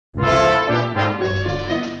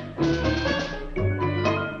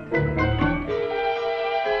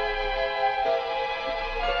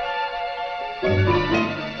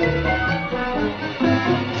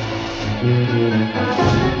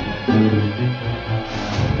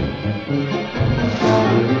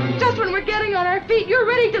Just when we're getting on our feet, you're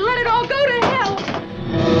ready to let it all go to hell.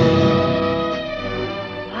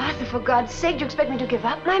 Arthur, for God's sake, do you expect me to give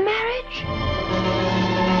up my marriage?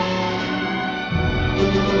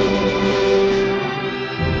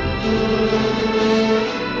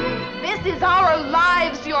 This is our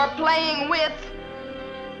lives you're playing with.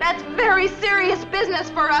 That's very serious business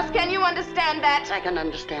for us. Can you understand that? I can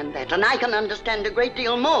understand that, and I can understand a great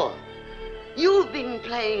deal more. You've been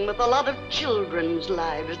playing with a lot of children's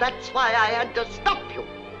lives. That's why I had to stop you.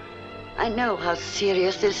 I know how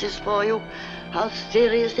serious this is for you, how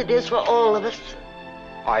serious it is for all of us.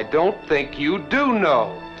 I don't think you do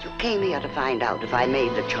know. You came here to find out if I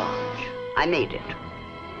made the charge. I made it.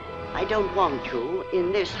 I don't want you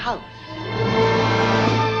in this house.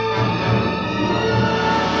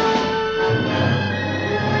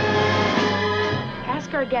 Ask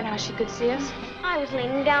her again how she could see us. I was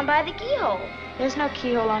leaning down by the keyhole. There's no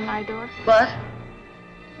keyhole on my door. What?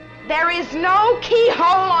 There is no keyhole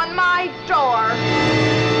on my door.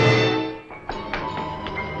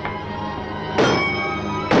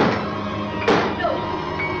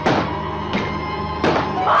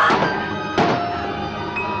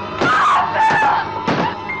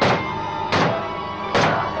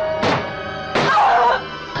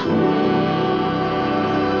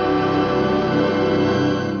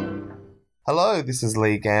 Hello, this is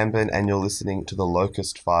Lee Gambin, and you're listening to the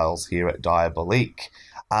Locust Files here at Diabolique.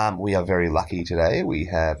 We are very lucky today. We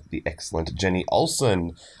have the excellent Jenni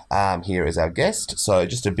Olson here as our guest. So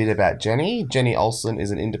just a bit about Jenni. Jenni Olson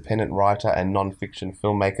is an independent writer and non-fiction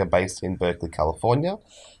filmmaker based in Berkeley, California.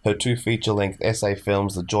 Her two feature-length essay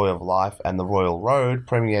films, The Joy of Life and The Royal Road,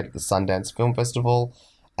 premiered at the Sundance Film Festival,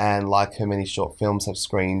 and like her many short films, have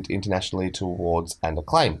screened internationally to awards and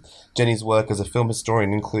acclaim. Jenni's work as a film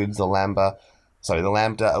historian includes the Lambda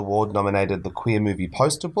Award-nominated The Queer Movie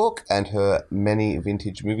Poster Book and her many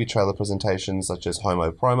vintage movie trailer presentations such as Homo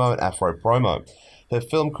Promo and Afro Promo. Her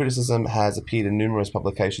film criticism has appeared in numerous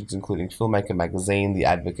publications including Filmmaker Magazine, The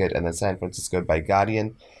Advocate, and the San Francisco Bay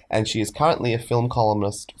Guardian, and she is currently a film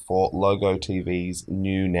columnist for Logo TV's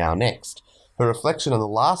New Now Next. Her reflection on the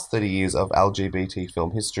last 30 years of LGBT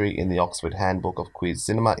film history in the Oxford Handbook of Queer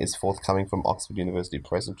Cinema is forthcoming from Oxford University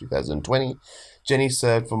Press in 2020. Jenni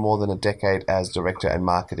served for more than a decade as director and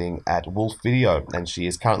marketing at Wolf Video, and she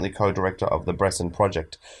is currently co-director of the Bresson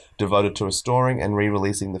Project, devoted to restoring and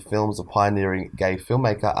re-releasing the films of pioneering gay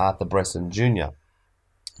filmmaker Arthur Bresson Jr.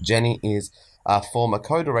 Jenni is a former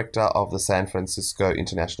co-director of the San Francisco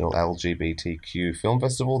International LGBTQ Film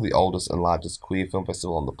Festival, the oldest and largest queer film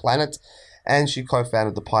festival on the planet, and she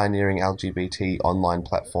co-founded the pioneering LGBT online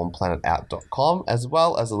platform PlanetOut.com, as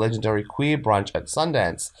well as a legendary queer brunch at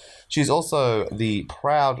Sundance. She's also the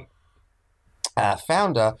proud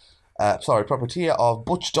puppeteer of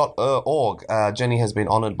Butch.org. Jenni has been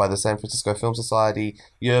honoured by the San Francisco Film Society,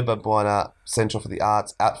 Yerba Buena Center for the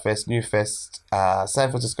Arts, Outfest, Newfest, San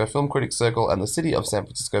Francisco Film Critics Circle, and the City of San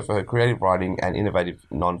Francisco for her creative writing and innovative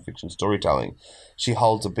non-fiction storytelling. She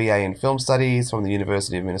holds a BA in Film Studies from the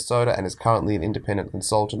University of Minnesota and is currently an independent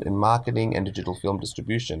consultant in marketing and digital film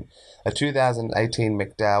distribution. A 2018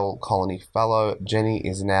 MacDowell Colony Fellow, Jenni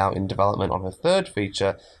is now in development on her third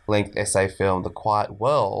feature-length essay film, The Quiet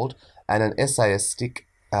World, and an essayistic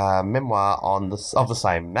memoir of the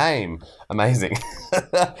same name. Amazing.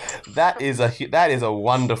 That is a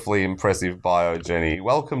wonderfully impressive bio, Jenni.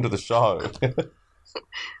 Welcome to the show.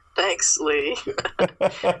 Thanks, Lee.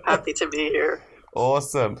 Happy to be here.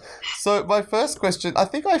 Awesome. So my first question, I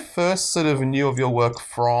think I first sort of knew of your work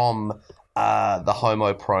from the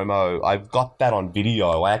Homo Promo. I've got that on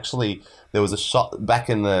video. There was a shop back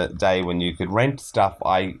in the day when you could rent stuff.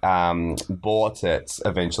 I bought it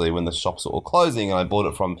eventually when the shops were all closing, and I bought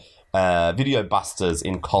it from Video Busters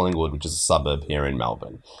in Collingwood, which is a suburb here in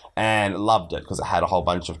Melbourne, and loved it because it had a whole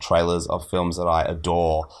bunch of trailers of films that I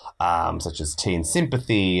adore, such as Teen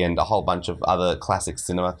Sympathy and a whole bunch of other classic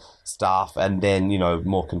cinema stuff, and then,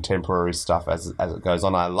 more contemporary stuff as it goes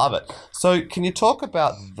on. I love it. So can you talk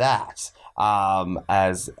about that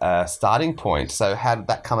as a starting point? So how did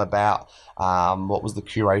that come about? What was the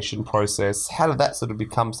curation process? How did that sort of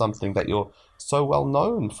become something that you're so well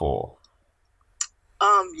known for?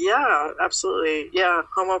 Yeah, absolutely. Yeah,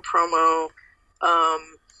 Homo Promo.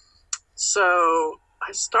 So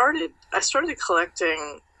I started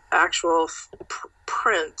collecting actual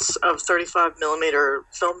prints of 35 millimeter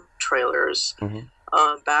film trailers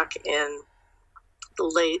back in the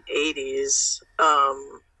late 80s,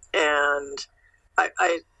 and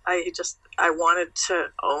I wanted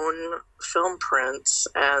to own film prints,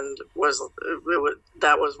 and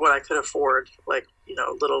that was what I could afford. Like,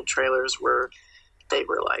 little trailers were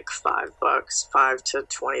like $5, $5 to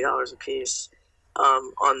 $20 a piece,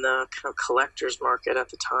 on the kind of collector's market at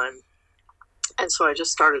the time. And so I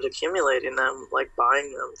just started accumulating them, like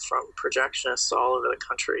buying them from projectionists all over the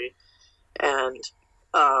country, and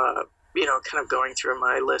kind of going through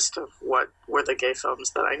my list of what were the gay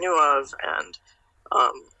films that I knew of, and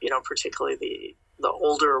particularly the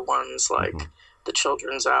older ones like The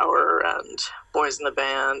Children's Hour and Boys in the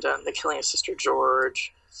Band and The Killing of Sister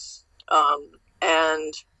George.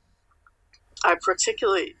 And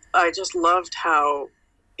I just loved how,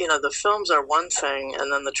 the films are one thing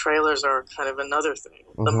and then the trailers are kind of another thing,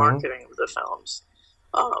 the marketing of the films.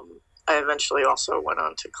 I eventually also went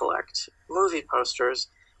on to collect movie posters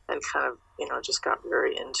and kind of, just got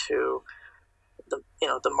very into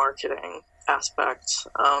the marketing aspect,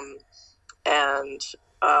 and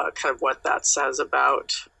kind of what that says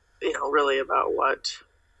about, really about what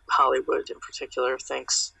Hollywood in particular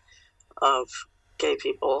thinks of gay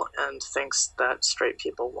people and thinks that straight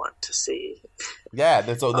people want to see. Yeah,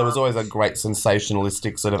 there was always a great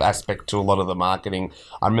sensationalistic sort of aspect to a lot of the marketing.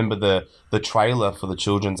 I remember the trailer for The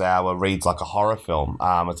Children's Hour reads like a horror film.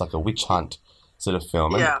 It's like a witch hunt sort of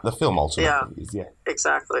film. And the film ultimately is,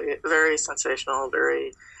 exactly. Very sensational,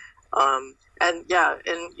 very, and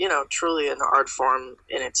truly an art form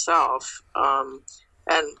in itself.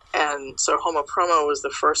 And so Homo Promo was the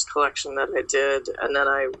first collection that I did, and then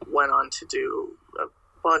I went on to do a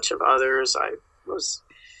bunch of others. I was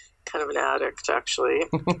kind of an addict, actually.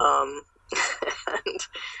 And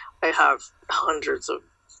I have hundreds of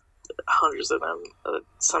them.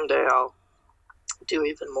 Someday I'll do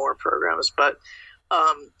even more programs, but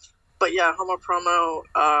yeah, Homo Promo.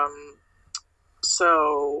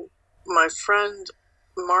 So my friend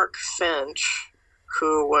Mark Finch,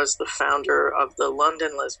 who was the founder of the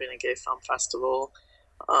London Lesbian and Gay Film Festival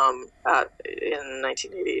in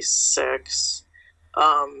 1986,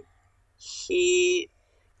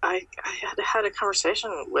 I had a conversation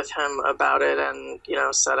with him about it, and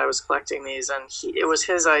said I was collecting these, and it was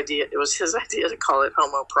his idea to call it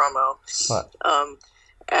Homo Promo. What?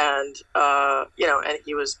 And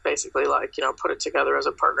he was basically like, put it together as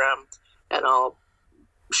a program, and I'll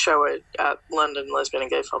show it at London Lesbian and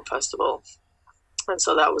Gay Film Festival. And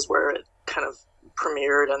so that was where it kind of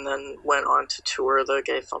premiered, and then went on to tour the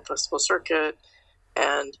Gay Film Festival circuit.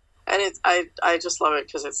 And I just love it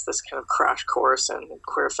because it's this kind of crash course in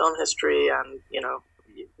queer film history, and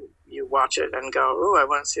you watch it and go, "Ooh, I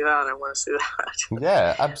want to see that. I want to see that."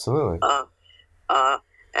 Yeah, absolutely.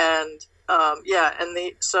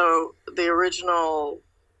 So the original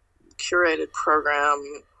curated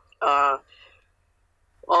program,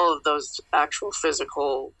 all of those actual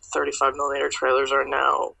physical 35mm trailers are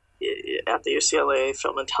now at the UCLA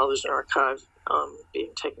Film and Television Archive,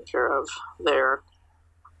 being taken care of there.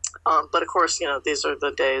 But of course, these are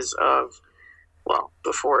the days of,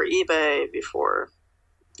 before eBay, before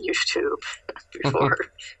YouTube, before,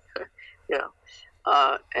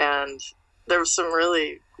 and there was some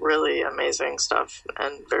really, really amazing stuff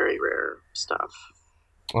and very rare stuff.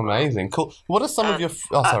 Amazing. Cool. What are some of your...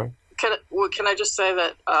 sorry. Can I just say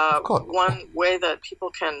that one way that people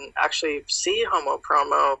can actually see Homo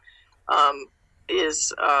Promo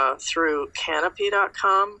is through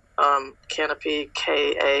Canopy.com, Canopy,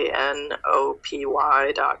 Kanopy.com,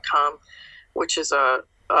 which is a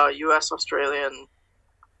U.S.-Australian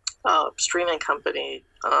streaming company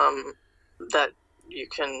that you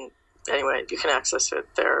can access it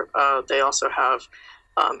there. They also have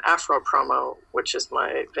Afro Promo, which is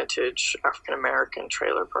my vintage African-American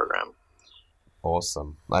trailer program.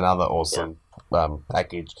 Awesome. Another awesome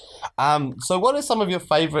package. So what are some of your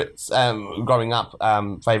favorites growing up,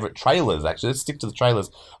 favorite trailers, actually? Let's stick to the trailers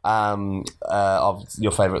of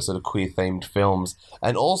your favorite sort of queer-themed films.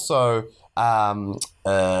 And also,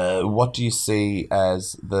 what do you see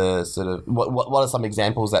as the sort of... What are some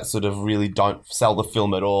examples that sort of really don't sell the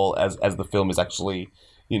film at all as the film is actually...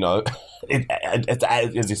 it's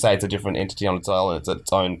as you say, it's a different entity on its own. It's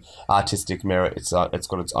its own artistic merit. It's got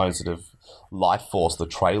its own sort of life force, the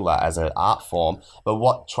trailer as an art form. But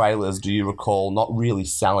what trailers do you recall not really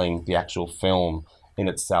selling the actual film in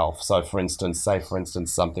itself? So, for instance,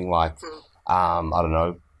 something like, I don't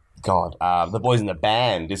know, The Boys in the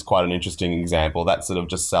Band is quite an interesting example. That sort of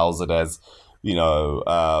just sells it as,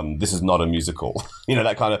 this is not a musical,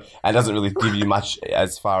 that kind of, and doesn't really give you much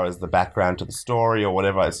as far as the background to the story or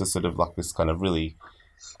whatever. It's just sort of like this kind of really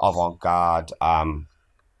avant-garde,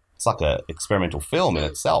 it's like a experimental film in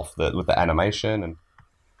itself, with the animation and...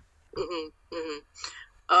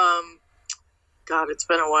 God, it's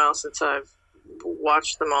been a while since I've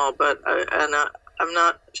watched them all, but I'm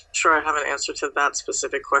not sure I have an answer to that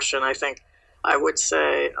specific question. I think I would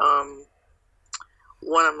say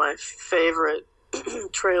one of my favorite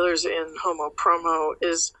trailers in Homo Promo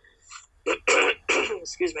is,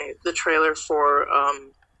 excuse me, the trailer for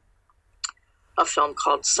a film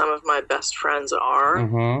called Some of My Best Friends Are,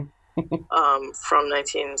 from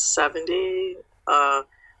 1970,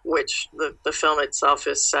 which the film itself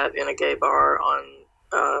is set in a gay bar on,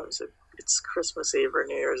 it's Christmas Eve or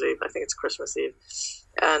New Year's Eve. I think it's Christmas Eve.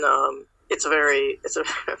 And it's a very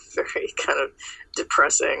kind of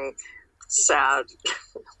depressing, sad,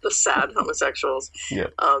 the sad homosexuals. Yeah.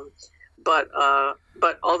 But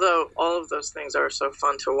although all of those things are so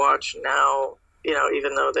fun to watch now,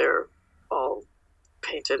 even though they're all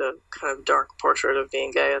painted a kind of dark portrait of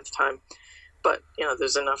being gay at the time, but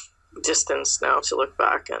there's enough distance now to look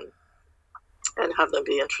back and have them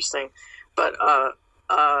be interesting. But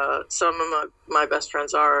Some of my best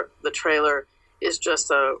friends are, the trailer is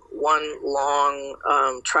just a one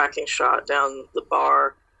long tracking shot down the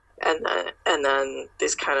bar, and then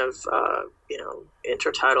these kind of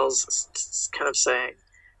intertitles kind of saying,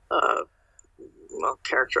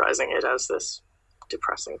 characterizing it as this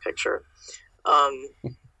depressing picture. And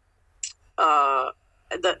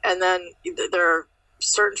then there are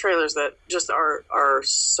certain trailers that just are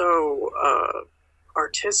so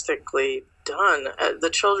artistically done. The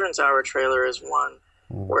Children's Hour trailer is one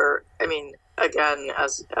where, I mean, again,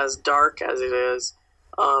 as dark as it is,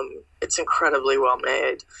 it's incredibly well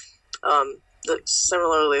made.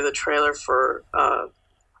 Similarly, the trailer for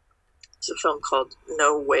it's a film called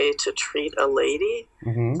No Way to Treat a Lady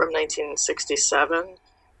from 1967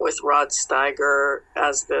 with Rod Steiger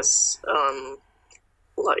as this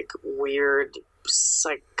weird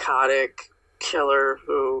psychotic killer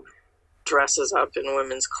who dresses up in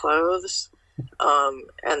women's clothes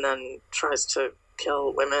and then tries to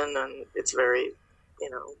kill women, and it's very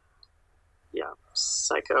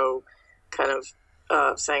psycho kind of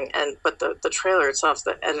thing. But the trailer itself,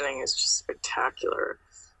 the editing is just spectacular.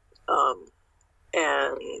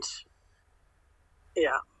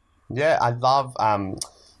 I love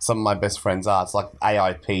Some of My Best Friends Are. It's like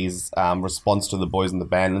AIP's response to The Boys in the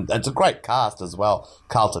Band. And it's a great cast as well.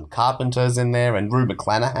 Carlton Carpenter's in there, and Rue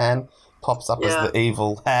McClanahan pops up as the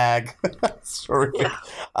evil hag. It's terrific.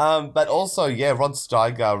 But also, Rod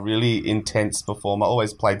Steiger, really intense performer,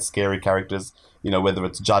 always played scary characters, whether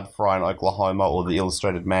it's Judd Fry in Oklahoma or The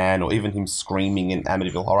Illustrated Man or even him screaming in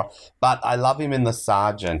Amityville Horror. But I love him in The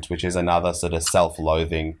Sergeant, which is another sort of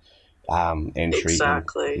self-loathing entry.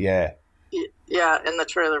 Exactly. Yeah, and the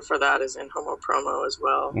trailer for that is in Homo Promo as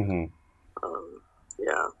well.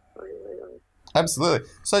 Absolutely.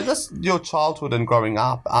 So just your childhood and growing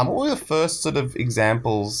up, what were the first sort of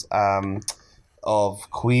examples of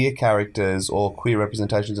queer characters or queer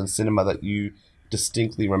representations in cinema that you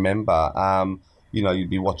distinctly remember? You'd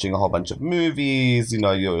be watching a whole bunch of movies, you're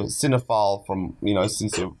a cinephile from,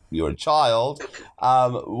 since you're a child.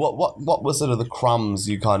 What were sort of the crumbs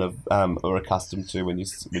you kind of were accustomed to when you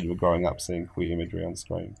were growing up seeing queer imagery on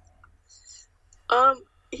screen?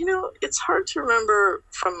 It's hard to remember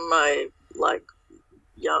from my,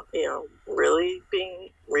 young, really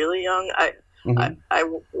being really young. I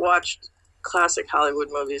watched classic Hollywood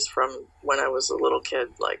movies from when I was a little kid,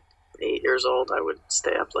 8 years old. I would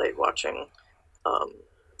stay up late watching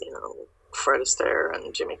Fred Astaire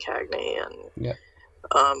and Jimmy Cagney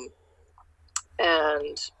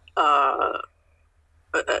and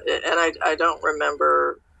I don't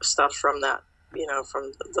remember stuff from that,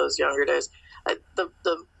 from those younger days. The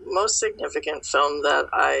most significant film that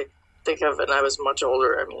I think of, and I was much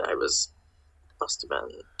older, I mean, must have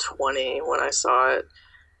been 20 when I saw it,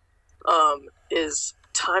 is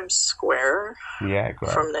Times Square from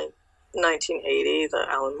 1980, the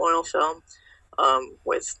Alan Moyle film,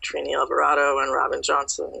 with Trini Alvarado and Robin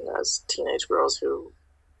Johnson as teenage girls who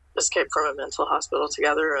escape from a mental hospital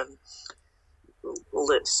together and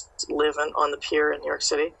live on the pier in New York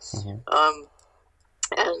City,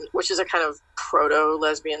 and which is a kind of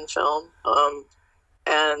proto-lesbian film,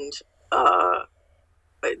 and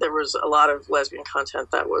there was a lot of lesbian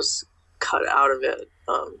content that was cut out of it,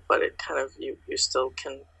 but it kind of you still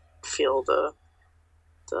can feel the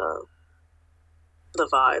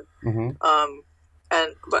vibe.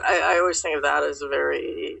 But I always think of that as a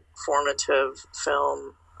very formative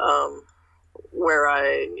film, where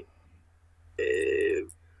I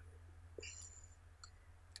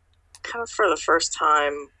kind of for the first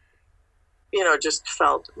time, just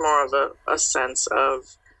felt more of a sense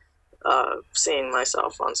of seeing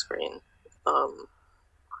myself on screen. I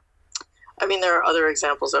mean, there are other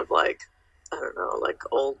examples of I don't know, like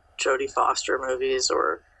old Jodie Foster movies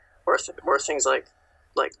or things like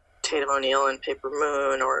Tatum O'Neal and Paper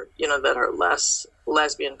Moon, or, you know, that are less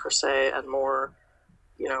lesbian per se and more,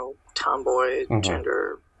 you know, tomboy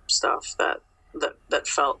gender stuff that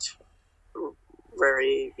felt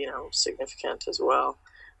very, you know, significant as well.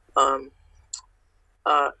 And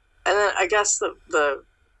then I guess the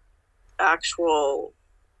actual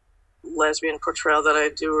lesbian portrayal that I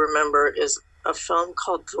do remember is a film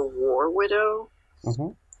called The War Widow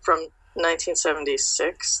from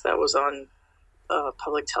 1976 that was on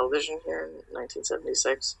public television here in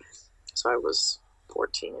 1976. So I was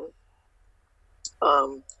 14.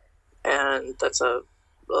 And that's a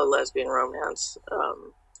lesbian romance.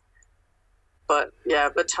 But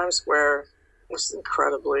Times Square was an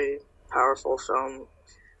incredibly powerful film.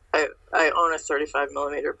 I own a 35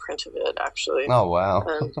 millimeter print of it, actually. Oh, wow.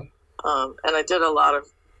 And I did a lot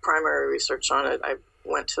of primary research on it. I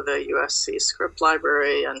went to the USC script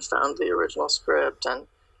library and found the original script, and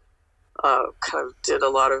kind of did a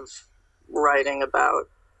lot of writing about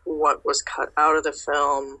what was cut out of the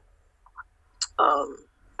film.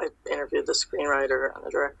 I interviewed the screenwriter and the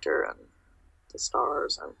director and the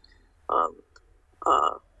stars, and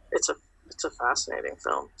it's a fascinating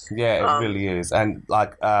film. Yeah, it really is. And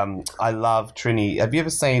like, I love Trini. Have you ever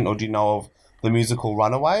seen, or do you know of the musical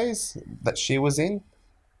Runaways that she was in?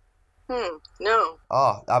 No.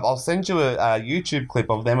 Oh, I'll send you a YouTube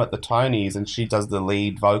clip of them at the Tonys, and she does the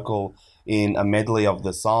lead vocal in a medley of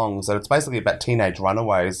the songs. And it's basically about teenage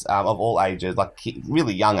runaways of all ages, like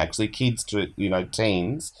really young, actually, kids to, you know,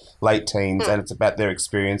 teens, late teens, and it's about their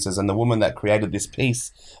experiences. And the woman that created this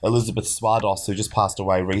piece, Elizabeth Swados, who just passed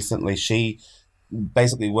away recently, she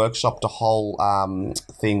basically workshopped a whole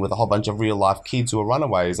thing with a whole bunch of real life kids who are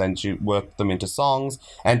runaways, and she worked them into songs.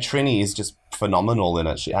 And Trini is just phenomenal in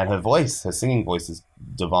it. And her voice, her singing voice is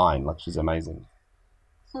divine. Like, she's amazing.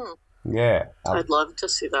 Yeah. I'd love to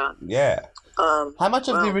see that. Yeah. How much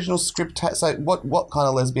of the original script? So, what kind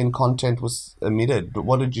of lesbian content was omitted?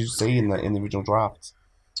 What did you see in the original drafts?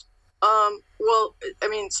 Well, I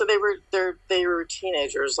mean, so they were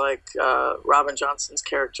teenagers. Like Robin Johnson's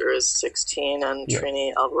character is 16, and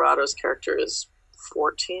Trini Alvarado's character is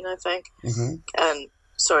 14, I think. And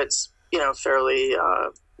so it's, you know, fairly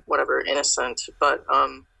innocent. But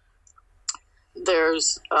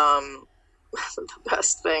there's the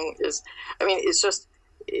best thing is, I mean,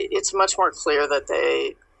 it's much more clear that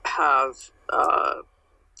they have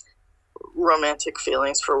romantic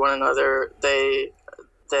feelings for one another. They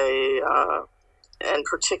and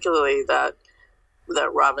particularly that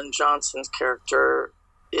Robin Johnson's character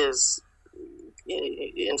is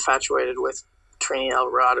infatuated with Trini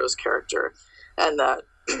Alvarado's character, and that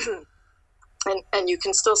and you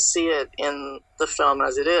can still see it in the film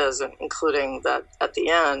as it is, and including that at the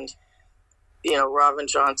end, you know, Robin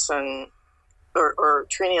Johnson or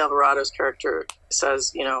Trini Alvarado's character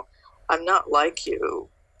says, you know, I'm not like you,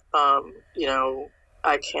 you know,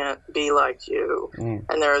 I can't be like you.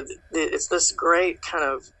 And it's this great kind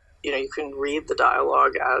of, you know, you can read the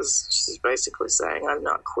dialogue as she's basically saying, I'm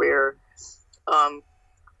not queer. But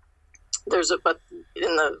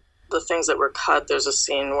in the things that were cut, there's a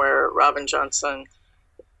scene where Robin Johnson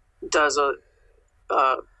does a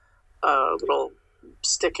little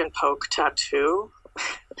stick and poke tattoo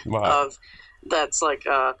of that's like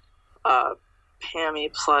a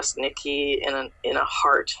Pammy plus Nikki in a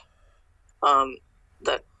heart,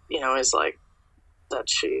 that, you know, is like that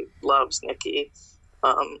she loves Nikki,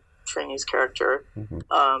 Trini's character.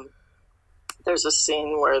 There's a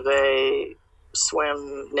scene where they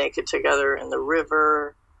swim naked together in the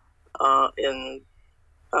river.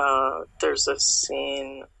 There's a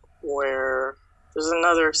scene where there's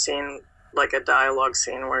another scene, like a dialogue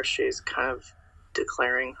scene, where she's kind of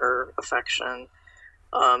declaring her affection.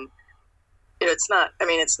 It's not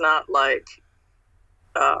like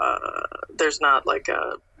there's not like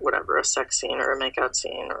a sex scene or a makeout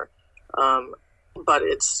scene, or but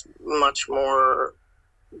it's much more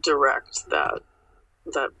direct that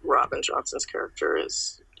Robin Johnson's character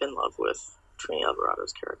is in love with Trini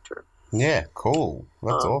Alvarado's character. Yeah, cool.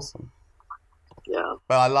 That's awesome. Yeah,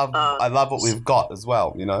 but I love what we've got as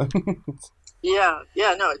well, you know. yeah,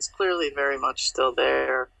 no, it's clearly very much still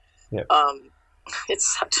there. Yep.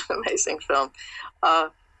 It's such an amazing film.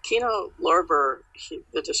 Kino Lorber,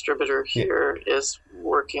 the distributor here, is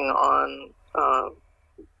working on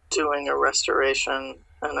doing a restoration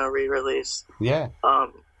and a re-release. Yeah.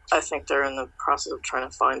 I think they're in the process of trying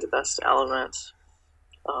to find the best element.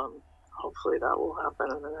 Hopefully that will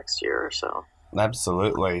happen in the next year or so.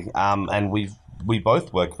 Absolutely. And we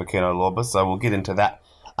both work for Kino Lorber, so we'll get into that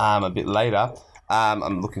a bit later.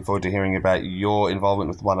 I'm looking forward to hearing about your involvement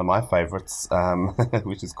with one of my favourites,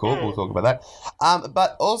 which is cool. We'll talk about that.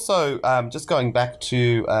 But also, just going back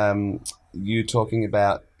to you talking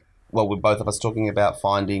about, well, with both of us talking about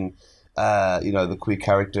finding, the queer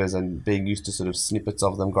characters and being used to sort of snippets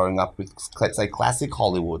of them growing up with, say, classic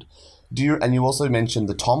Hollywood. And you also mentioned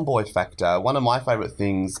the tomboy factor. One of my favourite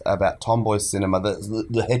things about tomboy cinema,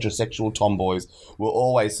 the heterosexual tomboys were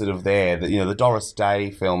always sort of there. The Doris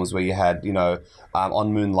Day films where you had,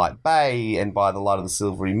 On Moonlight Bay and By the Light of the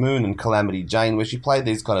Silvery Moon and Calamity Jane, where she played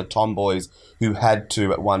these kind of tomboys who had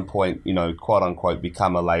to, at one point, quote unquote,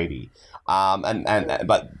 become a lady.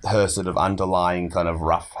 But her sort of underlying kind of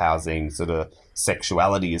roughhousing sort of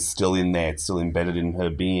sexuality is still in there. It's still embedded in her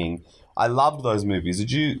being. I loved those movies.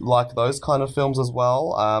 Did you like those kind of films as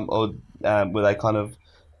well? Or were they kind of,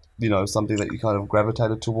 something that you kind of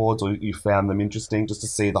gravitated towards, or you found them interesting just to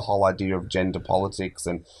see the whole idea of gender politics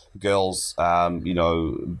and girls,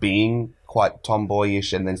 being quite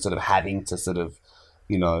tomboyish and then sort of having to sort of,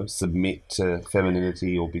 submit to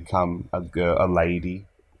femininity or become a lady,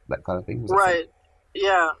 that kind of thing? Right.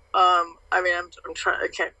 Yeah. I'm trying. I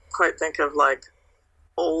can't quite think of like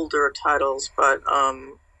older titles, but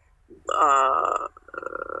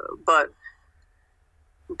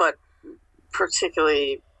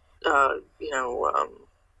particularly,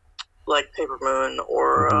 like Paper Moon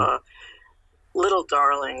or Little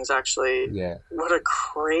Darlings. Actually, yeah. What a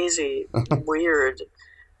crazy, weird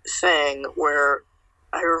thing. Where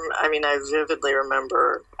I vividly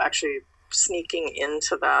remember actually sneaking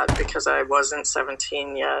into that because I wasn't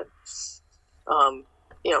 17 yet.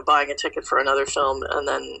 Buying a ticket for another film and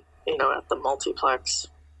then at the multiplex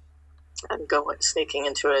and sneaking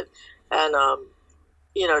into it, and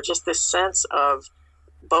just this sense of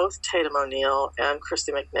both Tatum O'Neal and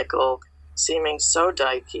Christy McNichol seeming so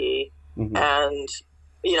dykey, and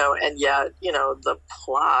yet the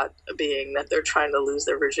plot being that they're trying to lose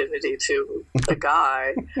their virginity to the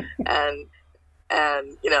guy, and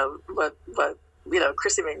but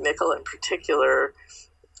Christy McNichol in particular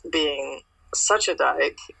being such a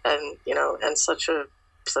dyke and and such a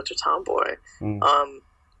tomboy.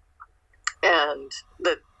 And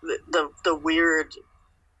the weird,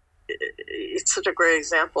 it's such a great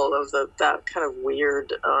example of that kind of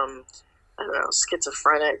weird,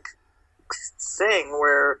 schizophrenic thing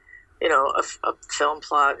where, a film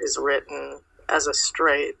plot is written as a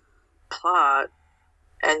straight plot,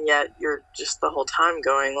 and yet you're just the whole time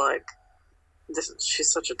going like,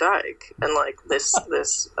 she's such a dyke, and like this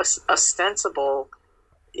ostensible,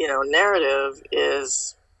 narrative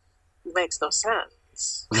makes no sense.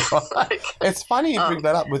 Right. It's funny you bring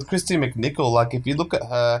that up with Christy McNichol. Like, if you look at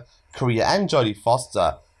her career and Jodie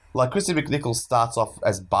Foster, like Christy McNichol starts off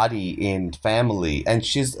as Buddy in Family, and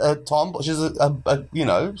she's a tomboy. She's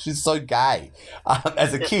she's so gay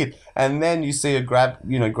as a kid, and then you see her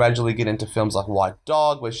gradually get into films like White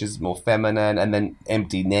Dog, where she's more feminine, and then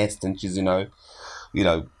Empty Nest, and she's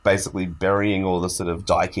basically burying all the sort of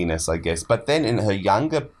dykiness, I guess. But then in her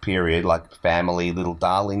younger period, like Family, Little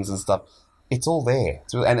Darlings, and stuff. It's all there.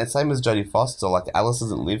 And it's same as Jodie Foster. Like, Alice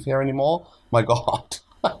doesn't live here anymore. My God.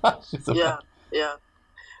 Yeah.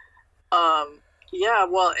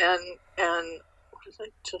 Well, and what did I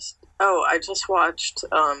just... Oh, I just watched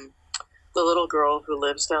The Little Girl Who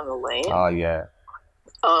Lives Down the Lane. Oh, yeah.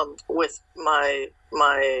 With my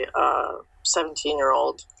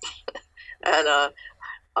 17-year-old. And,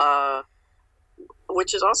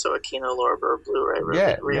 which is also a Kino Lorber Blu-ray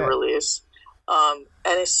re-release.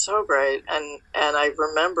 And it's so great, and I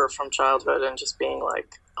remember from childhood and just being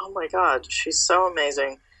like, oh my God, she's so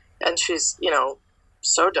amazing, and she's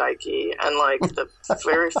so dykey, and like the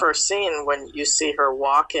very first scene when you see her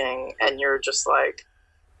walking and you're just like,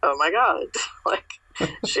 oh my God, like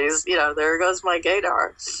she's there goes my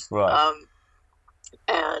gaydar, right.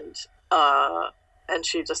 And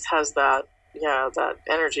she just has that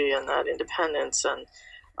energy and that independence, and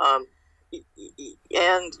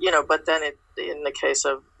but then in the case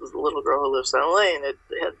of The Little Girl Who Lives Down the Lane, it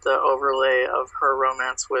had the overlay of her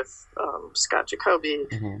romance with Scott Jacoby,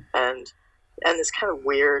 and this kind of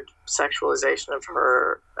weird sexualization of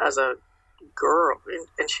her as a girl, and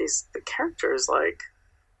the character is like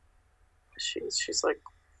she's like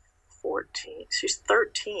 14, she's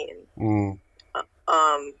 13.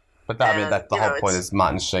 But the whole point is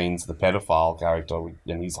Martin Sheen's the pedophile character,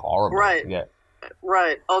 and he's horrible, right? Yeah.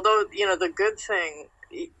 Right. Although, the good thing,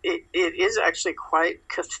 it is actually quite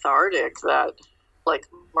cathartic that, like,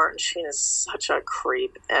 Martin Sheen is such a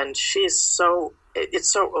creep, and she's so,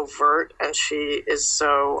 it's so overt, and she is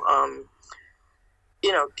so,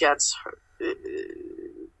 gets her,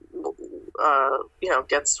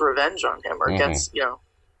 gets revenge on him, or gets,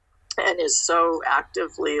 and is so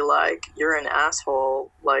actively like, you're an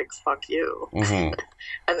asshole, like, fuck you.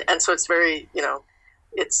 and so it's very,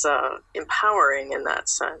 it's empowering in that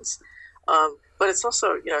sense. But it's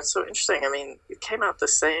also, it's so interesting. I mean, it came out the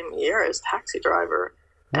same year as Taxi Driver.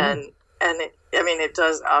 And it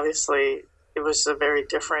does, obviously, it was a very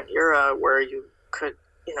different era where you could,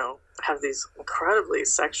 have these incredibly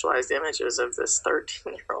sexualized images of this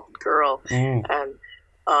 13-year-old girl. And,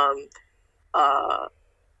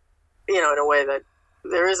 in a way that,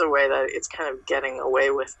 there is a way that it's kind of getting away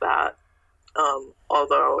with that.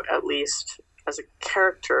 Although, at least as a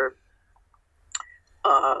character,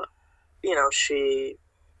 she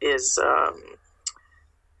is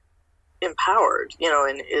empowered,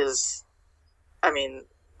 and is,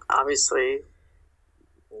 obviously,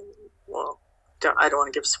 well, I don't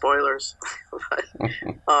want to give spoilers, but,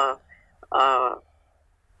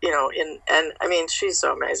 she's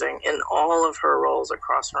so amazing in all of her roles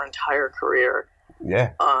across her entire career.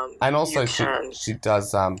 Yeah. And also she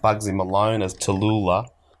does Bugsy Malone as Tallulah.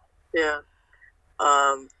 Yeah.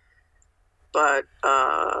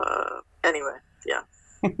 Anyway, yeah.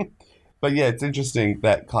 But yeah, it's interesting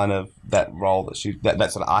that kind of that role that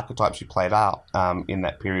sort of archetype she played out in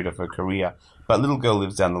that period of her career. But Little Girl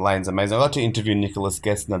Lives Down the Lane is amazing. I got to interview Nicholas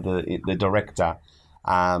Gessner, the director,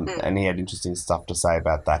 and he had interesting stuff to say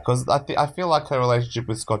about that, because I feel like her relationship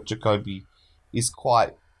with Scott Jacoby is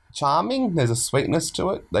quite charming. There's a sweetness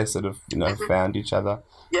to it. They sort of found each other.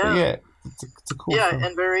 Yeah, but yeah, it's a cool. Yeah, film.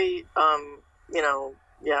 and very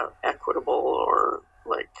equitable, or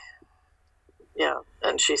like. Yeah,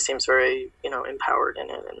 and she seems very, empowered in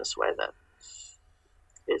it in this way that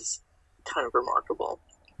is kind of remarkable.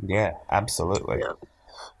 Yeah, absolutely. Yeah.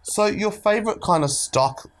 So your favourite kind of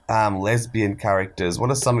stock lesbian characters, what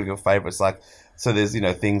are some of your favourites? Like, so there's,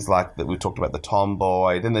 things like that we talked about, the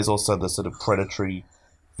tomboy, then there's also the sort of predatory,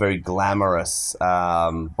 very glamorous,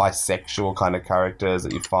 bisexual kind of characters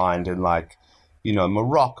that you find in, like,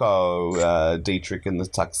 Morocco, Dietrich in the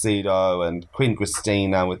tuxedo, and Queen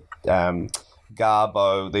Christina with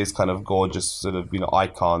Garbo, these kind of gorgeous sort of,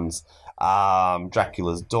 icons,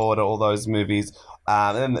 Dracula's Daughter, all those movies.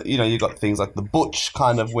 And then, you got things like the butch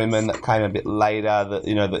kind of women that came a bit later, that,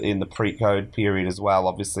 in the pre-code period as well.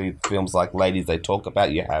 Obviously, films like Ladies They Talk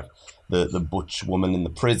About, you have the butch woman in the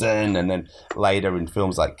prison, and then later in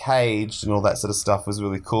films like Caged and all that sort of stuff was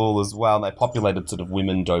really cool as well. And they populated sort of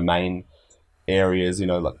women domain areas,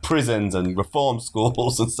 like prisons and reform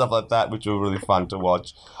schools and stuff like that, which were really fun to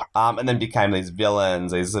watch. And then became these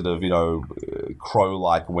villains, these sort of,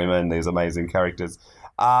 crow-like women, these amazing characters.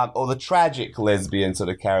 Or the tragic lesbian sort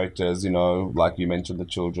of characters, like you mentioned, the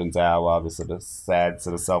Children's Hour, the sort of sad,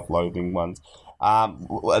 sort of self-loathing ones.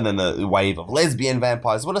 And then the wave of lesbian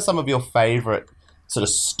vampires. What are some of your favourite sort of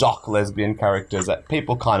stock lesbian characters that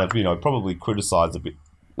people kind of, probably criticise a bit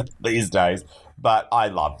these days, but I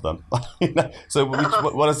love them? So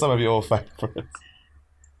what are some of your favourites?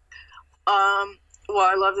 Well,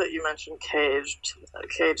 I love that you mentioned Caged.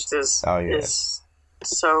 Caged is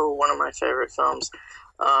so one of my favorite films.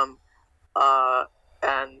 And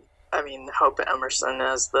Hope Emerson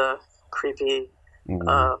as the creepy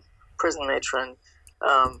prison matron,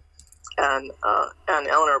 and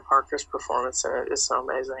Eleanor Parker's performance in it is so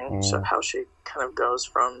amazing. So how she kind of goes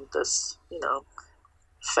from this,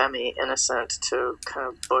 femme innocent to kind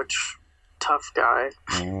of butch tough guy.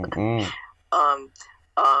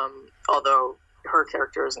 Although her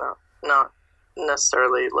character is not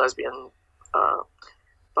necessarily lesbian,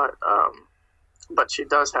 but she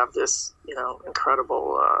does have this,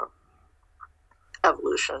 incredible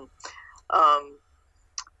evolution.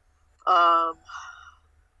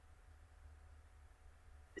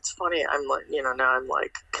 It's funny. I'm like, now I'm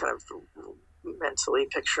like kind of mentally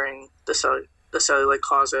picturing the Celluloid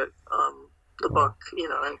Closet, the book,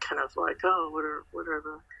 and kind of like, what are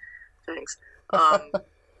the things?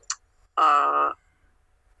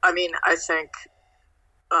 I think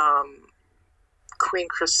Queen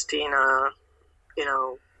Christina,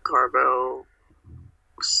 Garbo,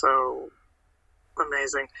 so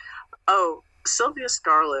amazing. Oh, Sylvia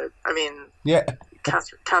Scarlett.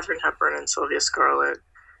 Katharine Hepburn and Sylvia Scarlett.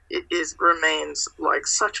 It remains like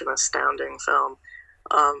such an astounding film.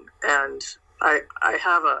 And I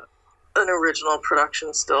have an original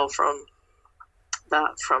production still from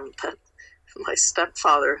that. My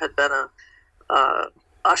stepfather had been a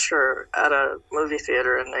usher at a movie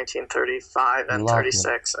theater in 1935 and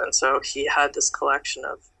 36, and so he had this collection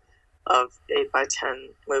of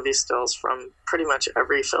 8x10 movie stills from pretty much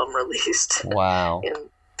every film released wow. in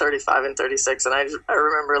 35 and 36, and I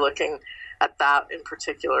remember looking at that in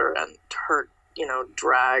particular, and her,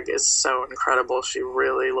 drag is so incredible. She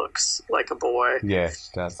really looks like a boy. Yeah, she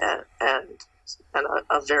does. And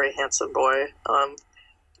a very handsome boy.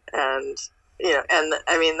 And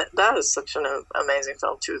I mean, that is such an amazing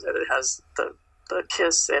film too, that it has the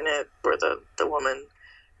kiss in it where the woman,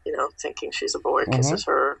 thinking she's a boy kisses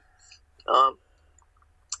her.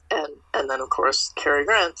 And then of course Cary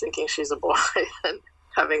Grant thinking she's a boy and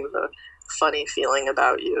having the funny feeling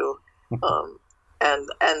about you. And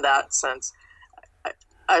that sense,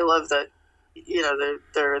 I love that,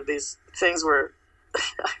 there are these things where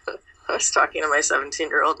I was talking to my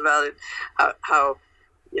 17-year-old about it, how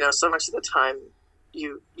so much of the time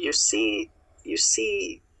you see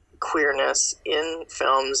queerness in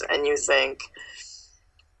films, and you think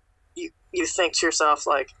to yourself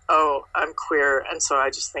like, oh, I'm queer, and so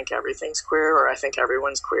I just think everything's queer, or I think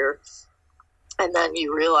everyone's queer. And then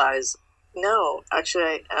you realize, no, actually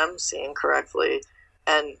I am seeing correctly,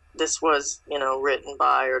 and this was, written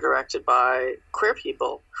by or directed by queer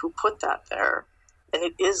people who put that there, and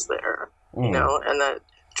it is there, and that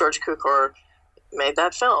George Cukor made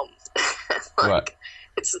that film. Right.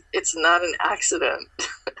 It's not an accident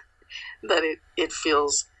that it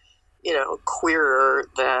feels, queerer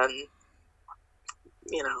than,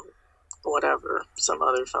 whatever, some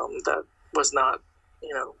other film that was not,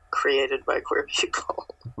 created by queer people.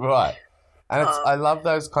 Right. And I love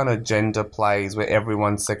those kind of gender plays where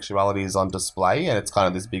everyone's sexuality is on display, and it's kind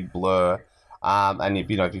of this big blur. And if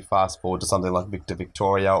you fast forward to something like Victor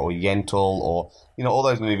Victoria or Yentl, or all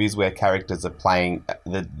those movies where characters are playing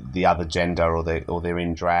the other gender, or they're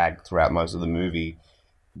in drag throughout most of the movie,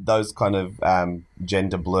 those kind of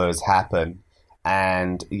gender blurs happen,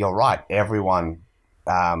 and you're right, everyone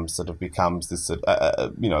sort of becomes this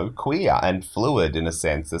queer and fluid in a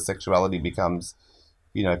sense. The sexuality becomes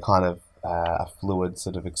kind of a fluid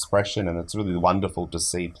sort of expression, and it's really wonderful to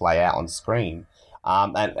see play out on screen.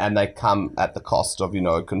 And they come at the cost of,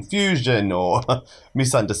 confusion or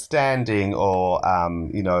misunderstanding, or,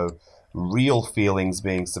 real feelings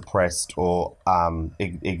being suppressed or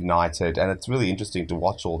ignited. And it's really interesting to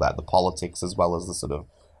watch all that, the politics as well as the sort of,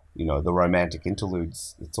 the romantic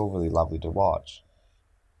interludes. It's all really lovely to watch.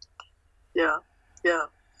 Yeah, yeah.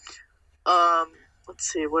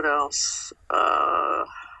 Let's see, what else?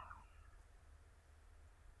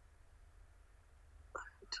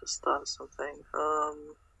 Just thought of something.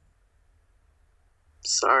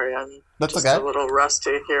 Sorry, I'm a little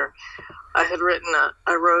rusty here.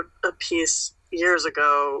 I wrote a piece years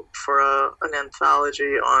ago for an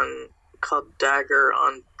anthology called Dagger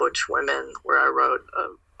on Butch Women, where I wrote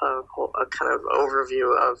a kind of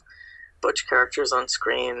overview of butch characters on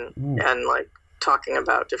screen, and like talking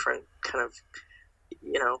about different kind of,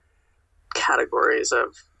 categories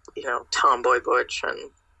of, tomboy butch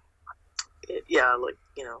and,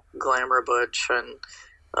 glamour butch and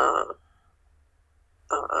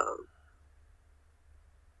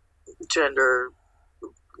gender,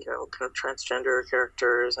 kind of transgender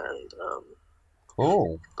characters, and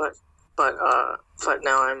cool. But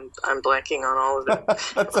now I'm blanking on all of them.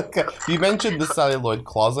 That's okay. You mentioned the celluloid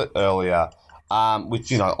closet earlier,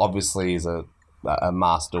 which obviously is a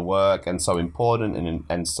masterwork and so important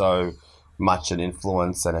and so much an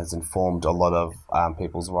influence, and has informed a lot of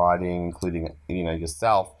people's writing, including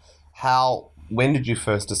yourself. When did you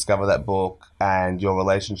first discover that book, and your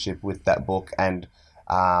relationship with that book, and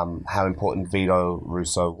how important Vito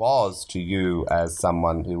Russo was to you as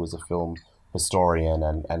someone who was a film historian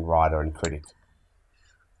and writer and critic?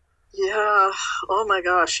 Yeah, oh my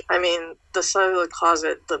gosh. I mean, The Celluloid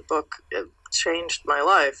Closet, the book, it changed my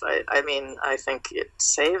life. I mean, I think it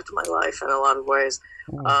saved my life in a lot of ways.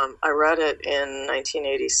 I read it in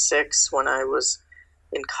 1986 when I was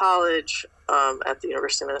in college at the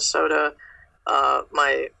University of Minnesota.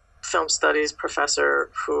 My film studies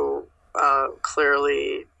professor, who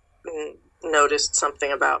clearly noticed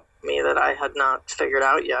something about me that I had not figured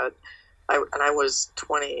out yet. I was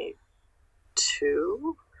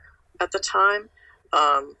 22 at the time,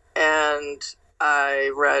 and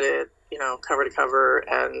I read it, cover to cover,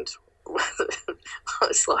 and I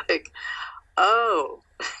was like, oh,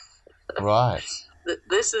 right,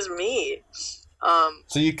 this is me.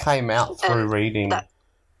 So you came out through reading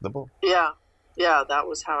the book? Yeah, that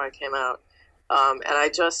was how I came out. And I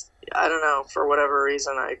don't know, for whatever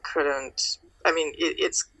reason, I couldn't. I mean,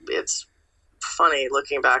 it's funny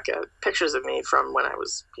looking back at pictures of me from when I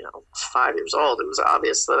was, 5 years old. It was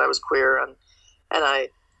obvious that I was queer, and I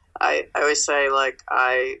always say, like,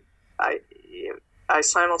 I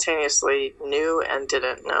simultaneously knew and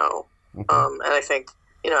didn't know. And I think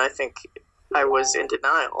I was in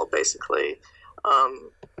denial, basically,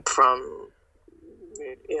 from,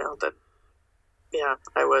 that,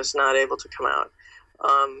 I was not able to come out.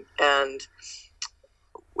 And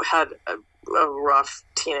had a rough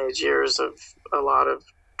teenage years of a lot of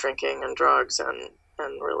drinking and drugs, and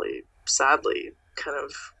really sadly kind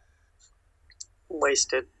of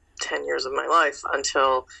wasted 10 years of my life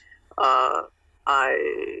until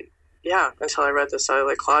until I read The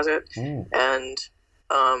Cellulite Closet and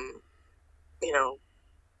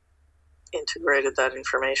integrated that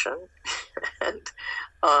information and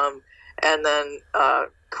then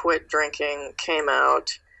quit drinking, came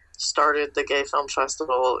out, started the Gay Film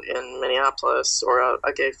Festival in Minneapolis, or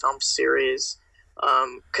a gay film series,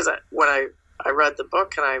 because when I read the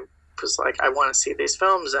book and I was like, I want to see these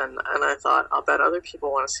films, and I thought, I'll bet other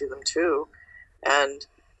people want to see them too, and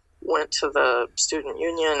went to the student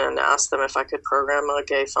union and asked them if I could program a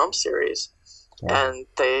gay film series. Yeah. And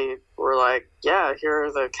they were like, yeah, here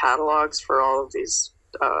are the catalogs for all of these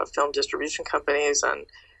film distribution companies, and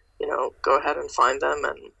go ahead and find them,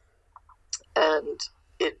 and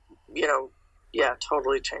it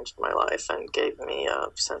totally changed my life and gave me a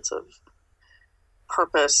sense of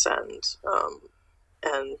purpose, and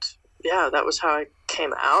that was how I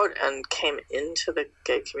came out and came into the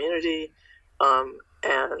gay community,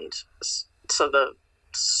 and so the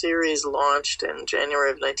series launched in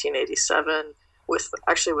January of 1987 with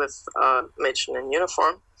Madchen in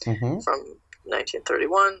Uniform from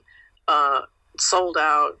 1931. Sold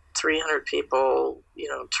out, 300 people,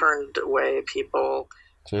 turned away people,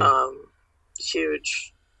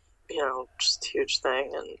 huge, just huge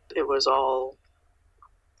thing. And it was all,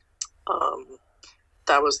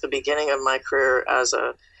 that was the beginning of my career as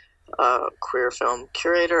a queer film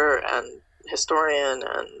curator and historian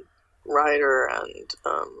and writer, and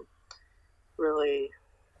really,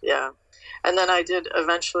 and then I did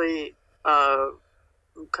eventually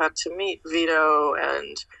got to meet Vito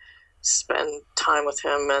and spend time with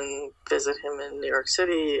him and visit him in New York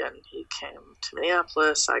City, and he came to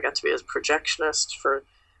Minneapolis. I got to be his projectionist for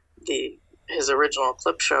his original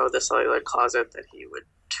clip show, The Cellulite Closet, that he would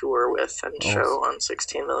tour with and show on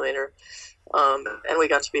 16 millimeter. And we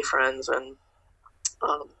got to be friends, and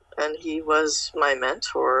he was my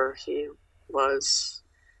mentor. He was,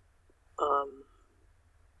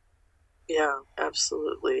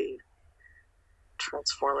 absolutely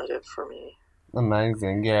transformative for me.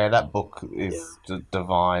 Amazing. Yeah, that book is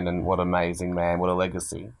divine, and what amazing man, what a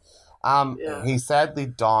legacy. He sadly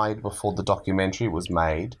died before the documentary was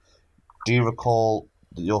made. Do you recall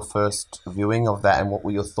your first viewing of that, and what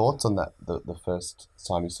were your thoughts on that, the first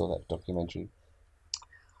time you saw that documentary?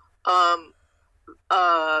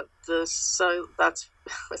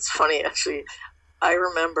 It's funny, actually. I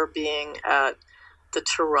remember being at the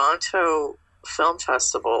Toronto Film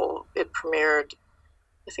Festival. I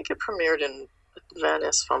think it premiered in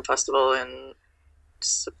Venice Film Festival in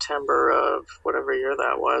September of whatever year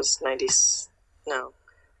that was, 96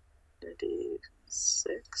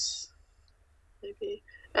 maybe,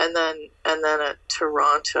 and then at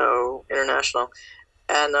Toronto International,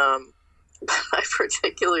 and I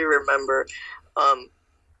particularly remember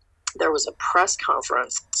there was a press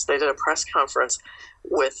conference. They did a press conference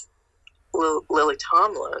with Lily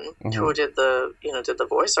Tomlin, who did the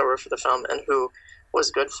voiceover for the film, and who was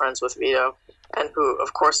good friends with Vito, and who,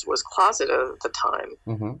 of course, was closeted at the time.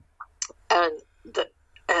 And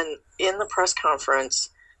in the press conference,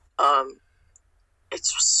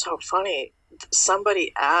 it's so funny.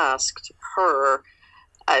 Somebody asked her.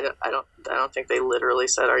 I don't think they literally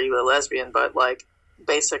said, "Are you a lesbian?" But like,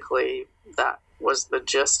 basically, that was the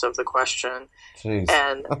gist of the question. Jeez.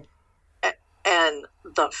 And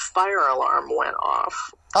the fire alarm went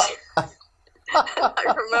off.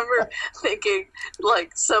 I remember thinking,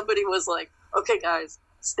 like, somebody was like, "Okay, guys,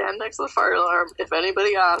 stand next to the fire alarm. If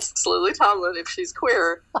anybody asks Lily Tomlin if she's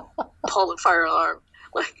queer, pull the fire alarm."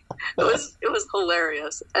 Like, it was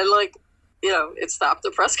hilarious, and like, it stopped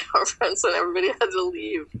the press conference, and everybody had to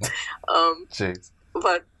leave. Jeez.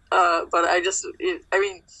 But I just, it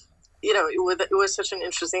was such an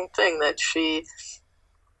interesting thing that she,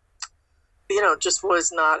 just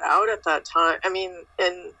was not out at that time. I mean,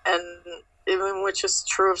 and even, which is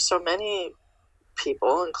true of so many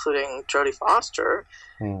people, including Jodie Foster,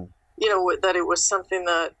 that it was something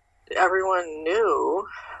that everyone knew,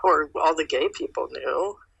 or all the gay people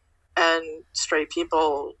knew, and straight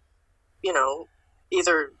people,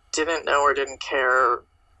 either didn't know or didn't care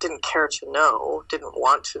to know, didn't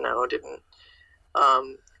want to know,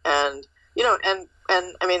 and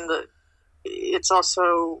I mean, it's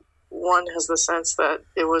also, one has the sense that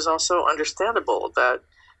it was also understandable that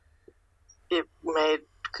it made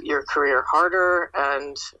your career harder,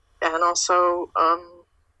 and also,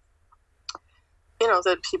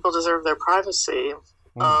 that people deserve their privacy.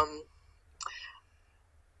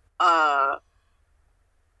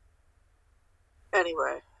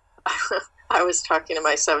 Anyway, I was talking to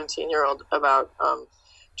my 17-year-old about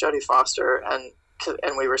Jodie Foster, and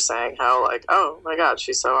we were saying how, like, oh my God,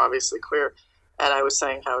 she's so obviously queer. And I was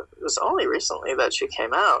saying how it was only recently that she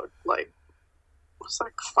came out, like, it was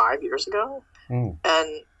like 5 years ago.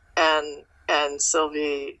 And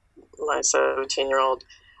Sylvie, my 17-year-old,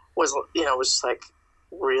 was just like,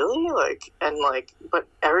 really? Like, and like, but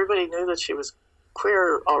everybody knew that she was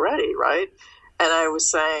queer already, right? And I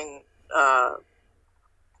was saying,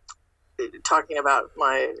 talking about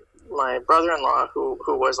my brother-in-law who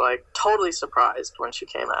was like totally surprised when she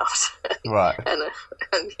came out. Right. and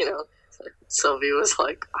Sylvie was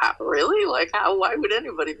like, really? Like, how? Why would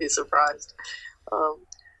anybody be surprised?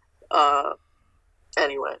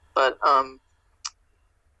 Anyway, but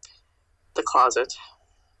the closet,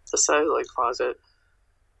 the celluloid closet.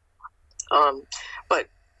 But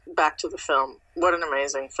back to the film. What an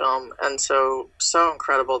amazing film, and so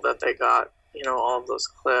incredible that they got all of those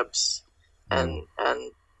clips, and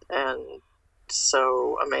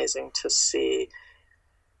so amazing to see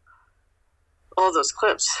all those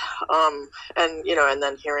clips, and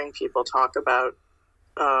then hearing people talk about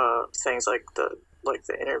things like the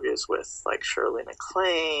interviews with like Shirley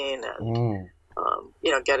MacLaine, and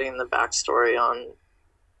getting the backstory on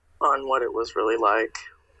what it was really like.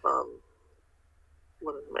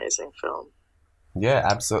 What an amazing film. Yeah,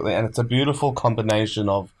 absolutely, and it's a beautiful combination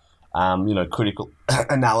of critical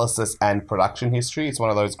analysis and production history. It's one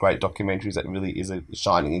of those great documentaries that really is a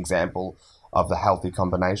shining example of the healthy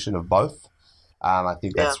combination of both. I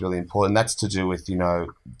think that's really important. That's to do with, the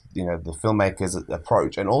filmmakers'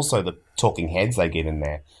 approach, and also the talking heads they get in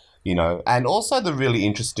there, and also the really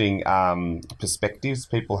interesting perspectives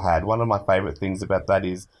people had. One of my favorite things about that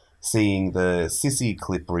is seeing the sissy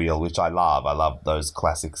clip reel, which I love. I love those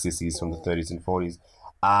classic sissies from the 30s and 40s.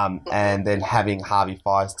 And then having Harvey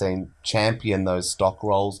Fierstein champion those stock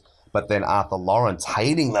roles, but then Arthur Lawrence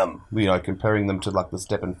hating them, comparing them to like the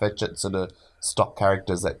Stephen Fetchit sort of stock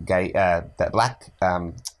characters that black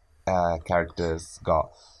characters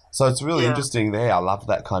got. So it's really interesting there. I love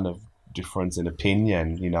that kind of difference in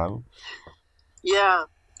opinion, Yeah.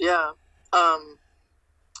 That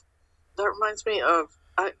reminds me of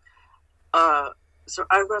so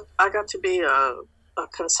I got to be a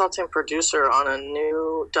consulting producer on a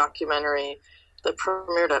new documentary that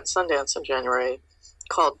premiered at Sundance in January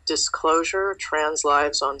called Disclosure: Trans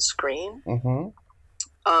Lives on Screen.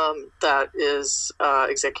 That is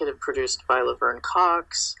executive produced by Laverne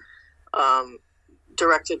Cox,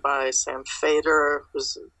 directed by Sam Feder,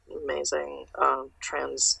 who's an amazing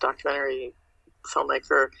trans documentary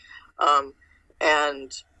filmmaker,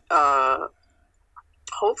 and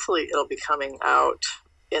hopefully it'll be coming out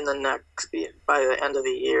by the end of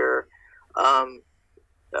the year,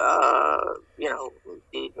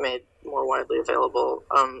 made more widely available.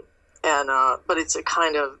 But it's a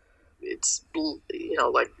kind of,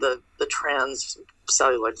 like the trans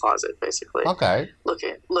celluloid closet, basically. Okay.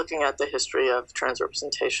 Looking at the history of trans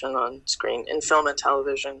representation on screen in film and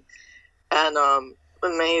television, and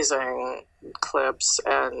amazing clips,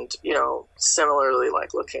 and similarly,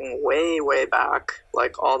 like looking way back,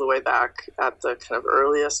 like all the way back at the kind of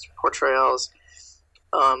earliest portrayals,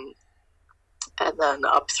 and then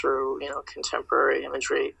up through contemporary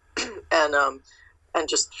imagery, and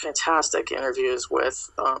just fantastic interviews with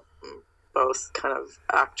both kind of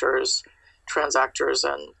actors, trans actors,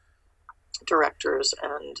 and directors,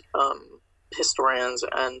 and historians,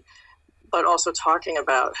 but also talking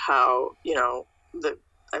about how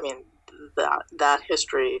that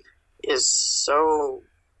history is so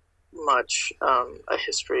much a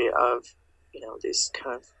history of these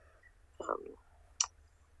kind of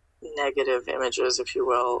negative images, if you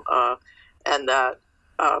will, and that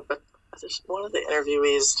but one of the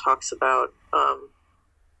interviewees talks about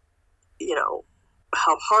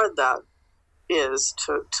how hard that is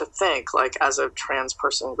to think, like, as a trans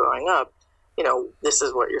person growing up, this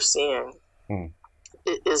is what you're seeing.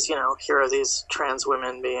 Is here are these trans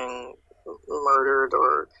women being murdered,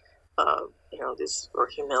 or or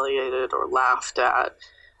humiliated, or laughed at,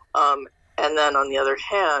 and then on the other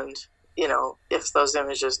hand, if those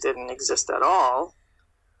images didn't exist at all,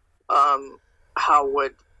 how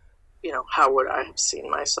would I have seen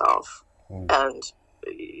myself? And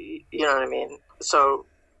you know what I mean? So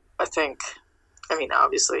I think,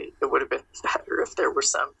 obviously it would have been better if there were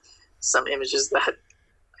some images that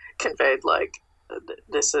conveyed, like,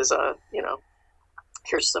 this is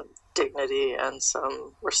here's some dignity and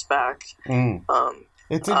some respect.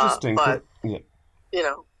 It's interesting, but yeah. you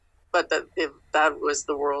know, but that was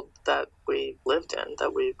the world that we lived in,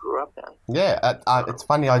 that we grew up in. Yeah, it's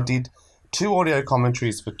funny. I did 2 audio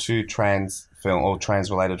commentaries for 2 trans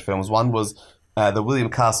related films. One was the William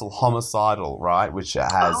Castle Homicidal, right, which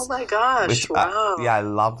has... Oh my gosh, wow. Yeah, I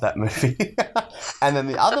love that movie. And then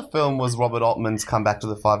the other film was Robert Altman's Come Back to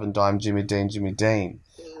the Five and Dime, Jimmy Dean,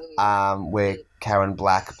 where Karen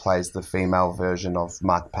Black plays the female version of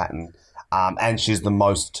Mark Patton. And she's the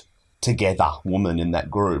most together woman in that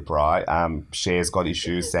group, right? Cher's got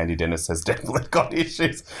issues. Sandy Dennis has definitely got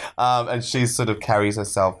issues. And she sort of carries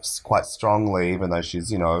herself quite strongly, even though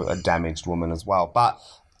she's, a damaged woman as well. But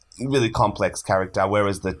really complex character,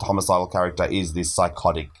 whereas the homicidal character is this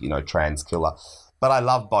psychotic, trans killer. But I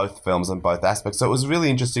love both films and both aspects. So it was really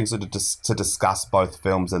interesting sort of to discuss both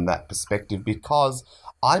films in that perspective, because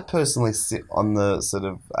I personally sit on the sort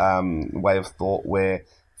of way of thought where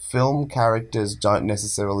film characters don't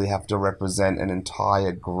necessarily have to represent an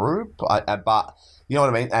entire group, but you know what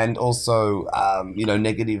I mean? And also,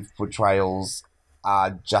 negative portrayals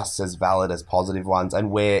are just as valid as positive ones,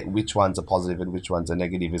 and which ones are positive and which ones are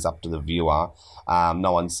negative is up to the viewer.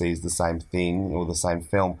 No one sees the same thing or the same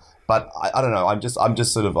film. But I don't know. I'm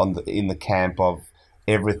just sort of in the camp of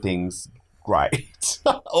everything's great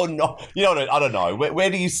or not. You know what I don't know. Where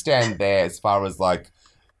do you stand there as far as like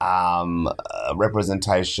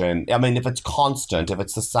representation? I mean, if it's constant, if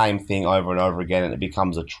it's the same thing over and over again, and it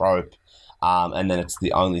becomes a trope, and then it's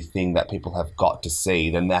the only thing that people have got to see,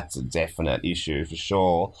 then that's a definite issue for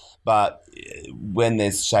sure. But when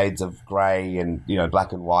there's shades of grey and,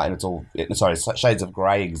 black and white, and shades of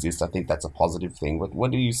grey exist, I think that's a positive thing. What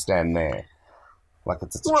do you stand there? Like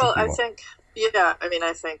it's a well, tricky one.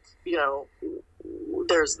 I think,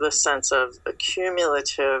 there's this sense of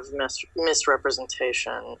accumulative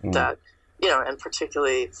misrepresentation that, and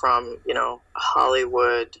particularly from,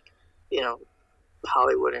 Hollywood,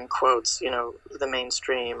 Hollywood in quotes, the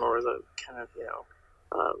mainstream or the kind of,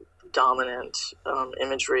 dominant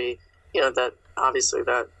imagery, that obviously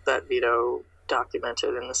that Vito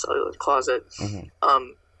documented in the Celluloid Closet,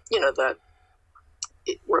 that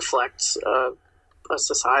it reflects a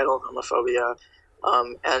societal homophobia.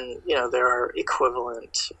 And, there are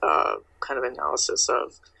equivalent kind of analysis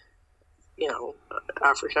of,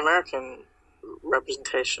 African-American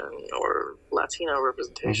representation or Latino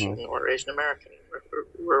representation or Asian American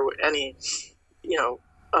or any,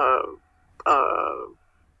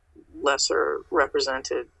 lesser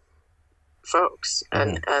represented folks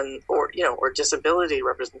or disability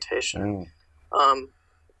representation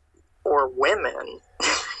or women.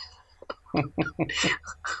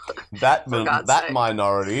 that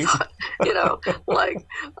minority.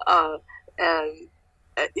 And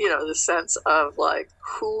the sense of like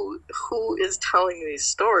who is telling these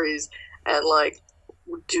stories, and like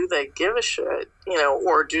do they give a shit,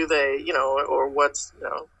 or do they, or what's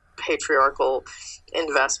patriarchal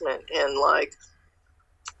investment in like,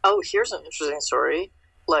 oh, here's an interesting story,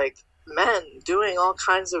 like men doing all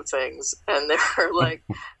kinds of things, and they're like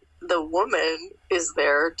the woman is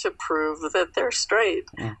there to prove that they're straight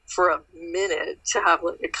for a minute, to have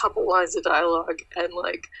like a couple lines of dialogue, and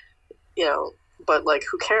like, but like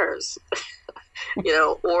who cares,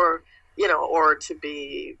 or to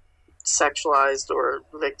be sexualized or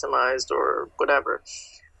victimized or whatever,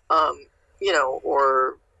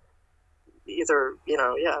 or either,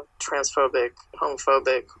 transphobic,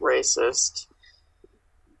 homophobic, racist,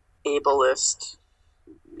 ableist,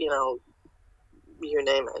 you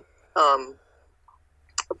name it.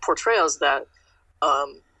 Portrayals that,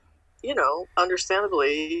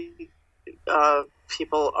 understandably,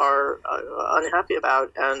 people are unhappy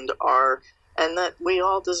about, and that we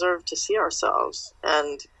all deserve to see ourselves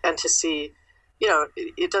and to see,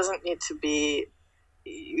 it doesn't need to be,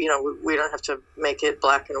 we don't have to make it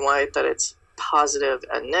black and white that it's positive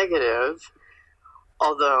and negative,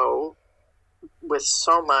 although with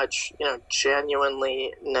so much,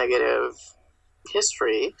 genuinely negative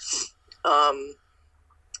history,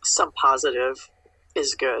 some positive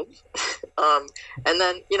is good, and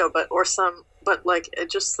then but like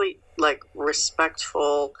just like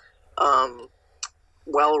respectful,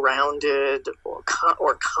 well-rounded or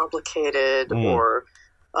complicated or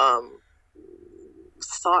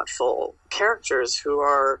thoughtful characters who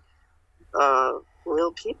are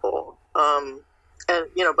real people, and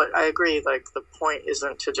but I agree, like the point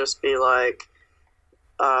isn't to just be like,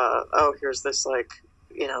 oh, here's this like,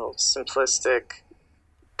 simplistic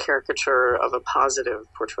caricature of a positive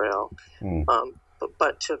portrayal,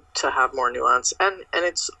 but to have more nuance, and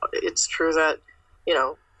it's true that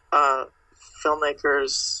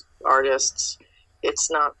filmmakers artists,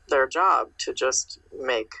 it's not their job to just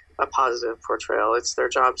make a positive portrayal. It's their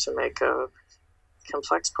job to make a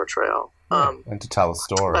complex portrayal. And to tell a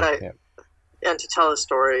story. And to tell a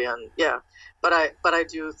story, and but I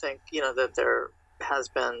do think, that there has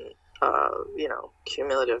been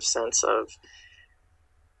cumulative sense of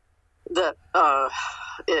that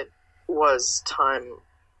it was time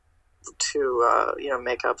to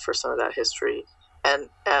make up for some of that history, and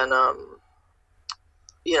I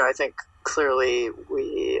think clearly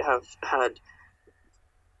we have had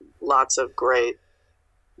lots of great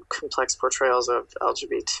complex portrayals of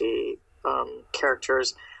LGBT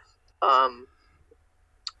characters.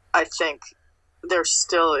 I think there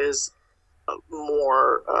still is a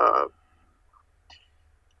more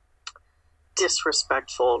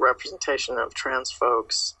disrespectful representation of trans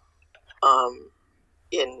folks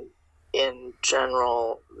in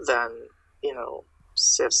general than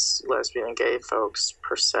cis lesbian and gay folks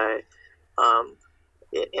per se on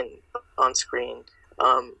screen.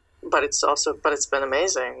 But it's been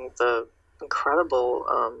amazing, the incredible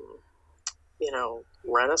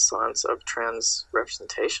renaissance of trans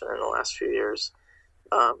representation in the last few years.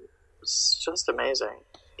 It's just amazing.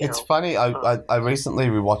 It's funny. I recently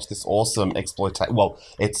rewatched this awesome exploitation. Well,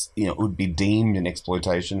 it's it would be deemed an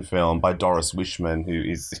exploitation film by Doris Wishman, who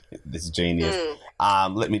is this genius.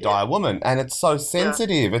 Let Me Die a Woman, and it's so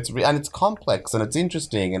sensitive. And it's complex, and it's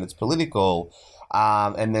interesting, and it's political.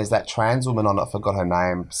 And there's that trans woman on it. I forgot her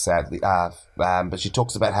name, sadly. But she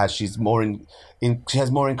talks about how she's she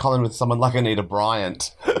has more in common with someone like Anita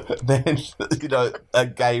Bryant than a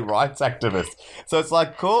gay rights activist. So it's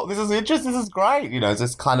like, cool. This is interesting. This is great. It's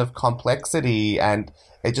this kind of complexity, and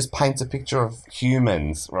it just paints a picture of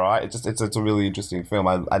humans, right? It's a really interesting film,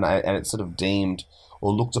 and it's sort of deemed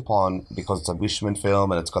or looked upon because it's a Wishman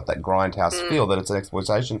film and it's got that grindhouse feel that it's an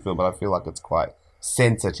exploitation film. But I feel like it's quite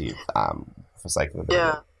sensitive. For sake of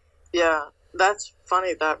the that's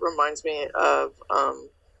funny. That reminds me of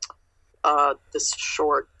this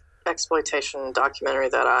short exploitation documentary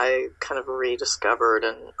that I kind of rediscovered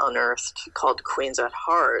and unearthed called Queens at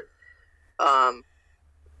Heart,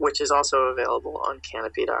 which is also available on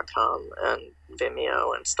Canopy.com and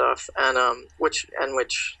Vimeo and stuff, and which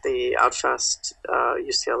the Outfest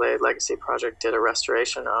UCLA Legacy Project did a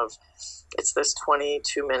restoration of. It's this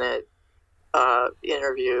 22-minute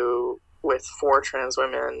interview with 4 trans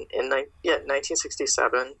women in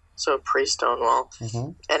 1967, so pre-Stonewall,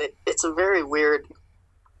 and it's a very weird.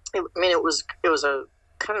 It was a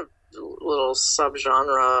kind of little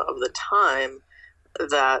subgenre of the time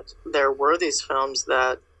that there were these films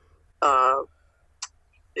that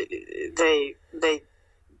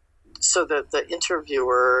so the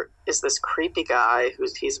interviewer is this creepy guy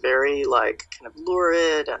he's very like kind of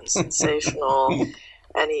lurid and sensational,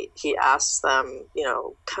 and he asks them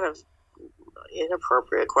kind of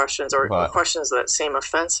inappropriate questions or questions that seem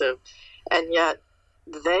offensive, and yet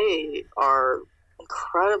they are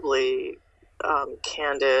incredibly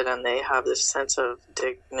candid, and they have this sense of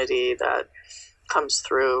dignity that comes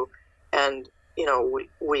through, and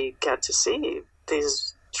we get to see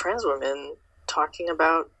these trans women talking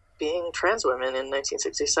about being trans women in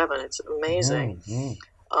 1967. It's amazing.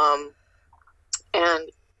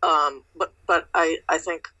 But I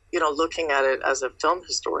think looking at it as a film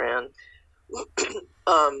historian,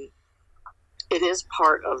 it is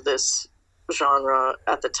part of this genre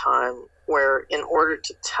at the time where, in order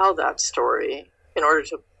to tell that story, in order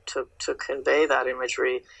to convey that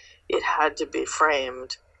imagery, it had to be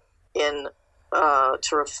framed in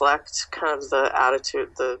to reflect kind of the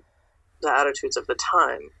attitudes of the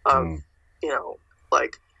time of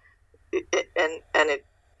like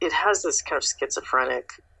it has this kind of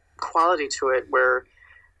schizophrenic quality to it where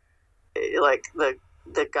like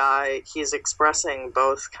the guy, he's expressing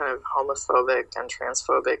both kind of homophobic and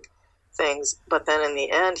transphobic things, but then in the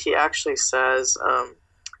end he actually says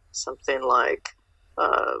something like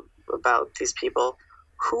about these people,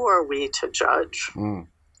 who are we to judge?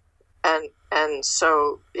 And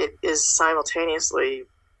so it is simultaneously,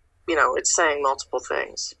 it's saying multiple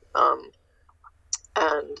things, and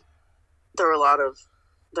there are a lot of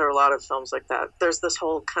films like that. There's this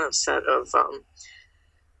whole kind of set of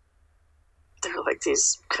they're like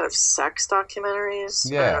these kind of sex documentaries.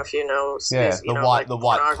 I don't know if you know. These, the white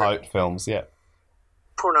coat films. Yeah.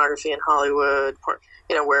 Pornography in Hollywood.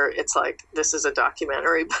 Where it's like, this is a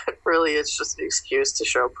documentary, but really it's just an excuse to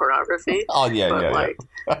show pornography. Like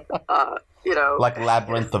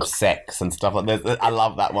Labyrinth of Sex and stuff like that. I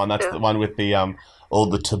love that one. That's the one with the all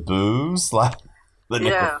the taboos, like the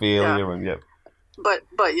necrophilia and But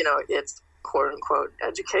it's quote unquote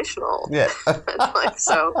educational. Yeah. like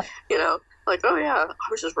so, Like, oh yeah, I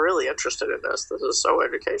was just really interested in this. This is so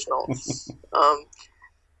educational.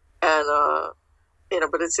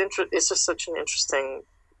 But it's just such an interesting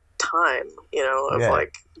time, of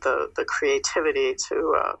like the creativity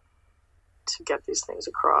to get these things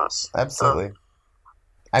across. Absolutely.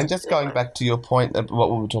 And just going back to your point of what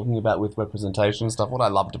we were talking about with representation and stuff, what I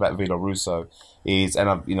loved about Vito Russo is, and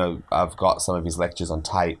I've got some of his lectures on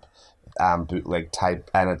tape, bootleg tape,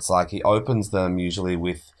 and it's like he opens them usually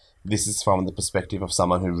with, this is from the perspective of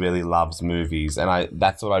someone who really loves movies, and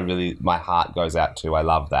that's what my heart goes out to. I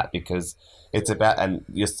love that because it's about, and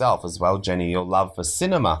yourself as well, Jenni, your love for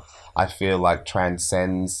cinema, I feel like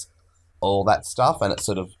transcends all that stuff, and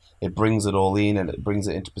it brings it all in and it brings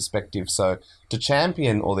it into perspective. So to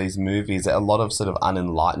champion all these movies that a lot of sort of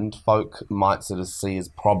unenlightened folk might sort of see as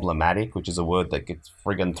problematic, which is a word that gets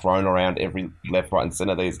friggin' thrown around every left, right and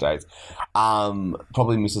centre these days,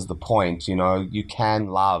 probably misses the point. You can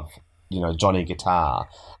love, Johnny Guitar,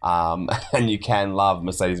 and you can love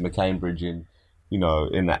Mercedes McCambridge in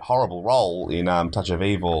that horrible role in Touch of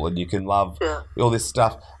Evil, and you can love all this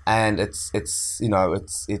stuff, and it's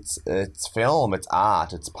film, it's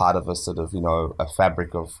art, it's part of a sort of a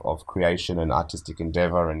fabric of creation and artistic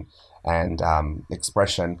endeavor and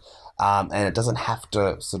expression, and it doesn't have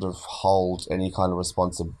to sort of hold any kind of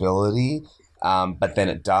responsibility, but then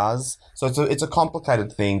it does. So it's a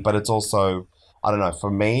complicated thing, but it's also, I don't know,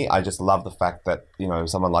 for me, I just love the fact that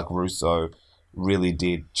someone like Russo really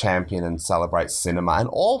did champion and celebrate cinema and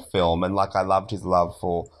all film, and like I loved his love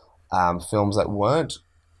for films that weren't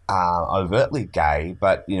overtly gay,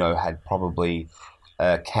 but had probably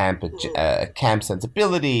a camp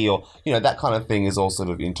sensibility, or that kind of thing is all sort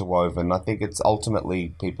of interwoven. I think it's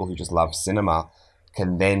ultimately people who just love cinema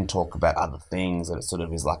can then talk about other things, and it sort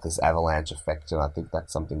of is like this avalanche effect. And I think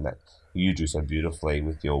that's something that you do so beautifully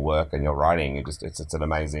with your work and your writing. It's an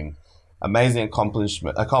amazing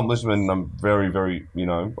accomplishment. I'm very, very,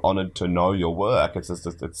 honored to know your work. It's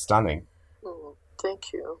stunning.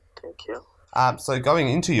 Thank you. So going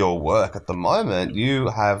into your work at the moment, you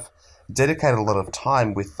have dedicated a lot of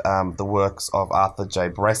time with the works of Arthur J.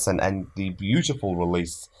 Bresson and the beautiful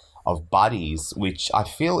release of Buddies, which I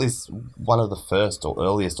feel is one of the first or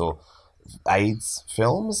earliest or AIDS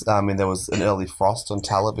films. I mean, there was an early Frost on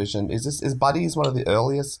television. Is Buddies one of the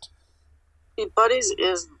earliest? Buddies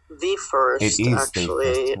is the first,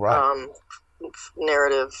 actually, right.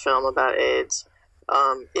 Narrative film about AIDS.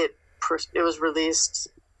 It was released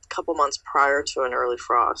a couple months prior to An Early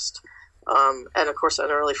Frost. And, of course,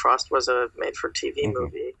 An Early Frost was a made-for-TV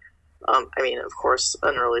movie. Of course,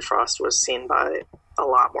 An Early Frost was seen by a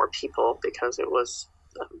lot more people because it was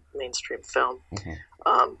a mainstream film.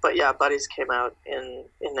 But, yeah, Buddies came out in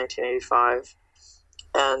 1985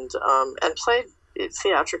 and played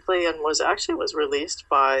theatrically and was released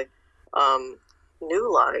by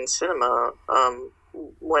New Line Cinema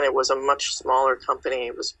when it was a much smaller company.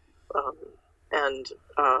 It was and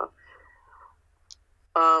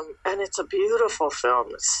it's a beautiful film.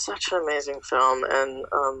 It's such an amazing film, and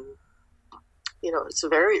it's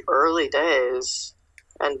very early days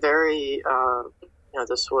and very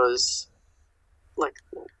this was like,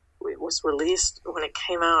 it was released when it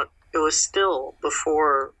came out. It was still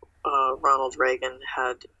before Ronald Reagan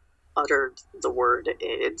had uttered the word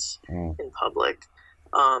AIDS in public.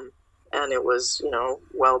 And it was,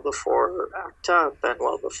 well before ACT UP and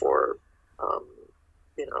well before,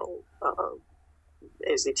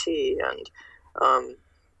 AZT. And,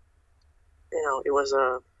 it was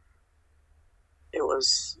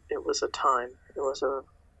a time.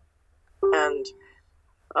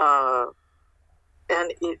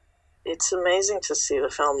 It's amazing to see the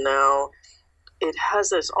film now. It has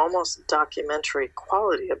this almost documentary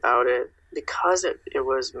quality about it because it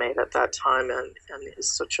was made at that time and is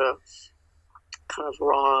such a kind of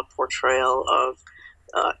raw portrayal of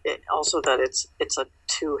it. Also that it's a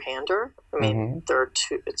two-hander. I mean,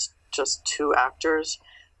 it's just two actors.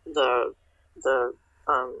 The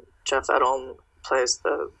Jeff Edholm plays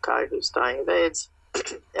the guy who's dying of AIDS,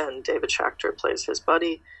 and David Schachter plays his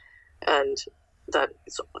buddy, and that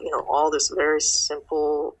it's all this very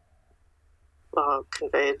simple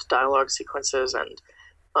conveyed dialogue sequences and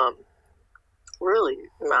really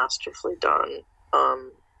masterfully done.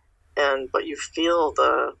 But you feel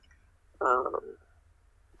the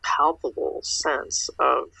palpable sense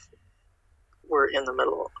of we're in the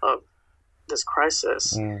middle of this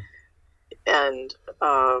crisis. And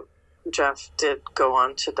Jeff did go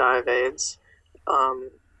on to die of AIDS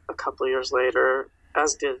a couple of years later,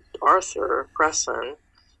 as did Arthur Bresson.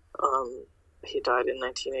 He died in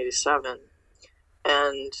 1987.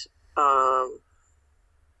 And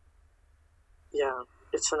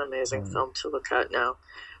it's an amazing film to look at now.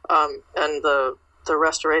 And the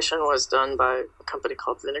restoration was done by a company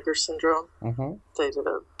called Vinegar Syndrome. Mm-hmm. They did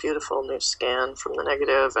a beautiful new scan from the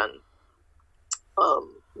negative, and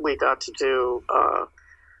we got to do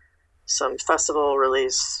some festival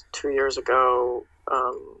release 2 years ago,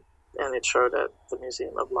 and it showed at the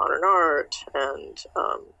Museum of Modern Art, and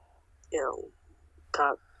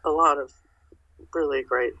got a lot of really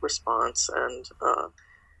great response, and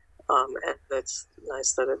it's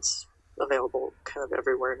nice that it's available kind of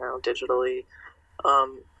everywhere now digitally.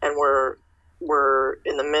 And we're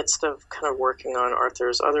in the midst of kind of working on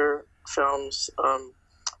Arthur's other films.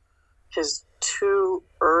 His 2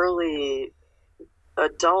 early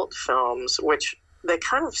adult films, which they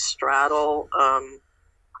kind of straddle. I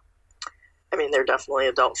mean, they're definitely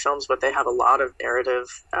adult films, but they have a lot of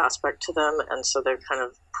narrative aspect to them, and so they're kind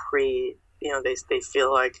of they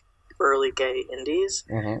feel like early gay indies.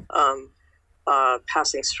 Mm-hmm.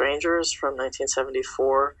 Passing Strangers from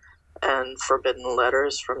 1974 and Forbidden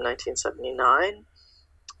Letters from 1979.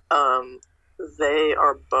 They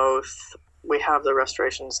are both, we have the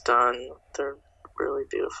restorations done. They're really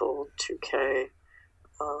beautiful 2K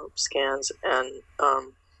scans, and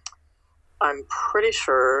I'm pretty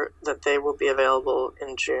sure that they will be available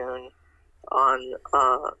in June on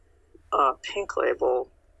Pink Label,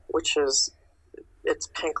 which is, it's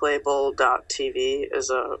pinklabel.tv, is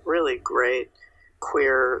a really great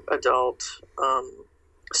queer adult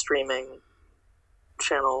streaming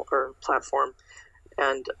channel or platform,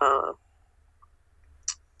 and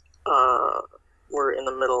we're in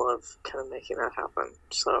the middle of kind of making that happen.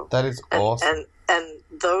 So that is awesome. And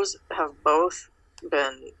those have both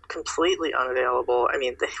been completely unavailable. I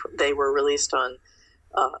mean, they were released on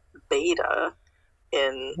beta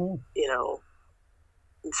in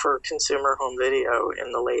for consumer home video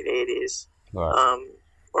in the late 80s, right.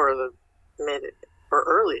 Or the mid or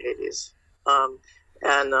early 80s,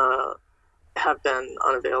 and have been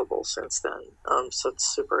unavailable since then. So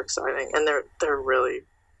it's super exciting, and they're really,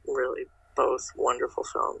 really both wonderful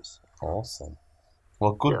films. Awesome.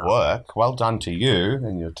 Well, good work. Well done to you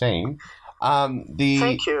and your team.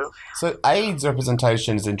 Thank you. So AIDS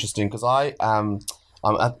representation is interesting because I'm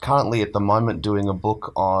currently at the moment doing a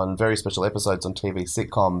book on very special episodes on TV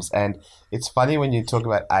sitcoms, and it's funny when you talk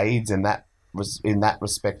about AIDS in that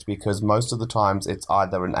respect, because most of the times it's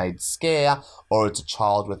either an AIDS scare or it's a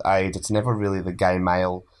child with AIDS. It's never really the gay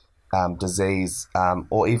male disease,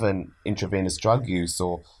 or even intravenous drug use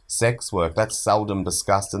or sex work. That's seldom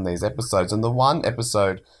discussed in these episodes. And the one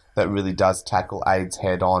episode that really does tackle AIDS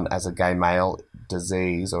head on as a gay male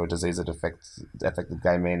disease, or a disease that affected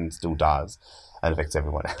gay men and still does, and affects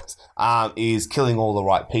everyone else, is Killing All the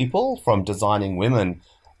Right People from Designing Women,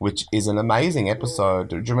 which is an amazing episode.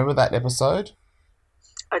 Do you remember that episode?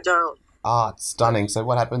 I don't. It's stunning. So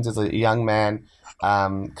what happens is a young man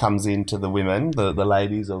comes into the women, the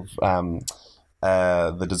ladies of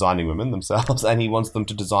the Designing Women themselves, and he wants them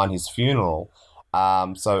to design his funeral.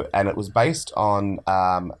 And it was based on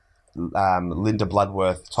Linda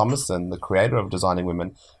Bloodworth Thomason, the creator of Designing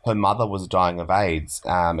Women. Her mother was dying of AIDS,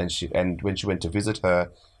 and when she went to visit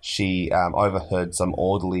her, she overheard some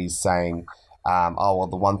orderlies saying,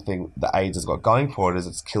 the one thing the AIDS has got going for it is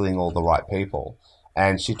it's killing all the right people.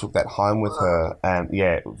 And she took that home with her, and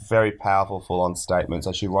very powerful, full-on statement.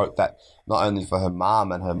 So she wrote that not only for her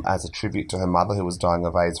mum and as a tribute to her mother who was dying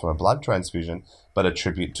of AIDS from a blood transfusion, but a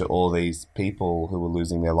tribute to all these people who were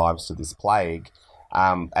losing their lives to this plague.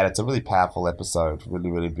 And it's a really powerful episode, really,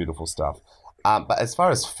 really beautiful stuff. But as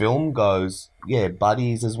far as film goes,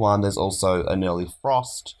 Buddies is one. There's also An Early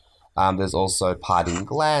Frost. There's also Parting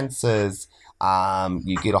Glances.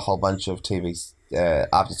 You get a whole bunch of TV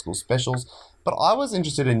after-school specials. But I was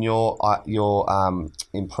interested in your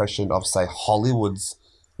impression of, say, Hollywood's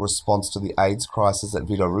response to the AIDS crisis that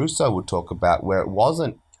Vito Russo would talk about, where it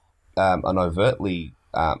wasn't an overt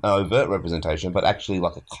representation, but actually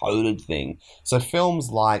like a coded thing. So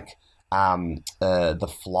films like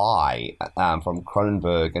The Fly from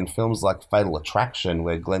Cronenberg, and films like Fatal Attraction,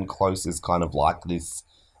 where Glenn Close is kind of like this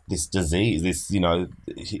disease, this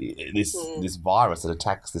virus that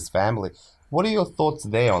attacks this family. What are your thoughts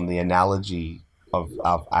there on the analogy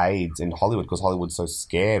of AIDS in Hollywood? Because Hollywood's so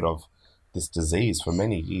scared of this disease for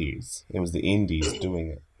many years. It was the indies doing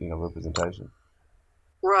it, representation.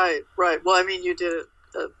 Right. Well, I mean, you did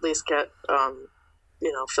at least get,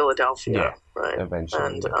 Philadelphia, right? Eventually.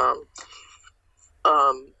 And,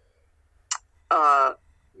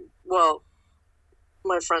 well,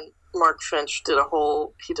 my friend Mark Finch did a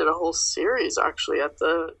whole series actually at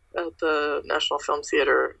the National Film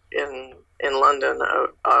Theatre in London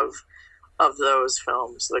of those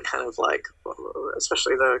films, the kind of like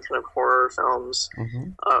especially the kind of horror films,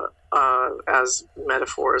 as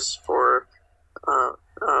metaphors for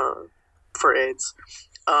AIDS.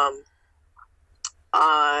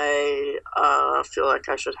 I feel like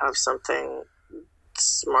I should have something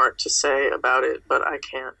smart to say about it, but I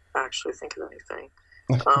can't actually think of anything.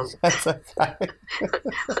 That's okay.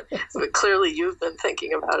 But clearly you've been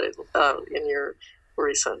thinking about it in your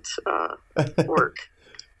recent work.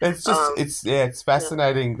 It's just it's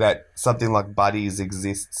fascinating that something like Buddies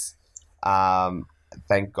exists,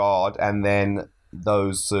 thank God, and then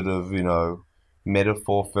those sort of, you know,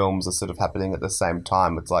 metaphor films are sort of happening at the same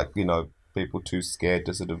time. It's like, you know, people too scared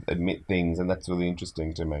to sort of admit things, and that's really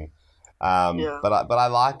interesting to me. But I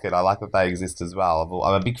like it. I like that they exist as well.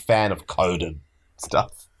 I'm a big fan of coded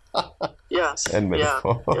stuff. Yes. And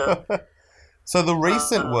metaphor. Yeah. So the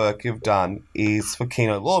recent work you've done is for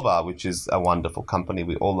Kino Lorber, which is a wonderful company.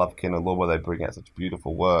 We all love Kino Lorber. They bring out such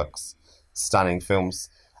beautiful works, stunning films.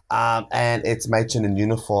 And it's Madchen in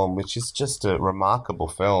Uniform, which is just a remarkable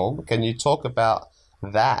film. Can you talk about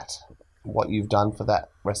that, what you've done for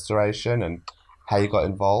that restoration and how you got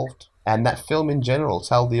involved? And that film in general,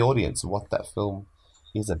 tell the audience what that film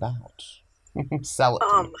is about. Sell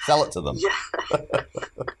it to them. Yeah.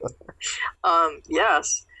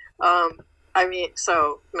 Yes. I mean,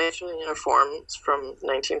 so Madchen in Uniform is from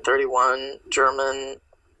 1931, German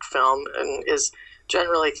film, and is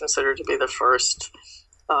generally considered to be the first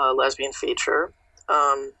lesbian feature.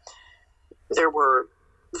 There were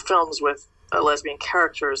films with lesbian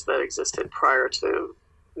characters that existed prior to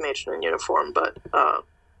Madchen in Uniform, but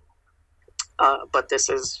this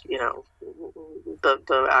is, you know,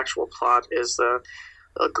 the actual plot is a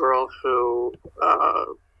girl who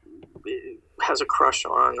has a crush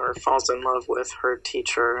on or falls in love with her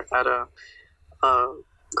teacher at a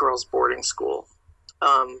girls' boarding school.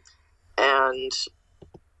 And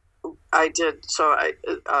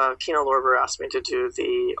Kino Lorber asked me to do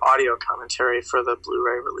the audio commentary for the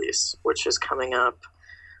Blu-ray release, which is coming up.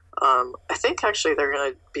 I think actually they're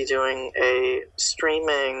going to be doing a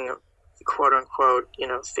streaming, quote unquote, you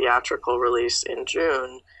know, theatrical release in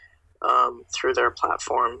June through their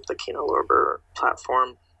platform, the Kino Lorber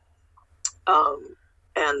platform.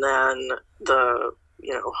 And then the,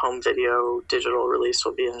 you know, home video digital release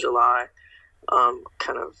will be in July.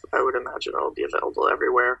 Kind of, I would imagine it'll be available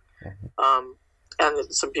everywhere. And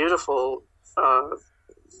it's a beautiful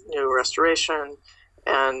new restoration.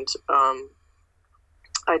 And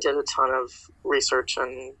I did a ton of research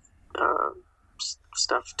and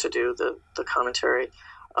stuff to do the commentary,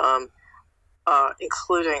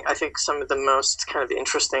 including, I think, some of the most kind of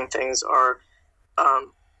interesting things are,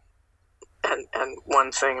 and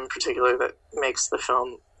one thing in particular that makes the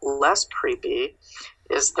film less creepy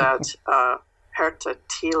is that Herta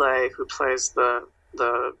Thiele, who plays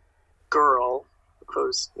the girl,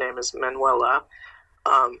 whose name is Manuela,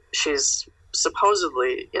 she's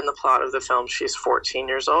supposedly, in the plot of the film, she's 14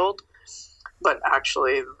 years old, but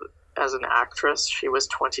actually, as an actress, she was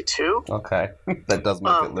 22. Okay, that does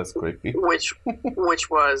make it less creepy. Which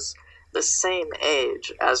was the same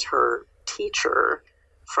age as her teacher,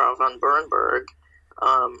 Frau von Bernberg,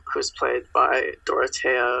 who's played by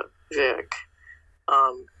Dorothea Vick.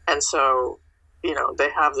 And so, you know, they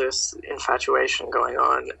have this infatuation going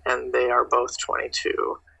on, and they are both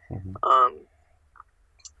 22,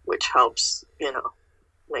 which helps, you know,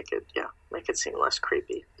 make it seem less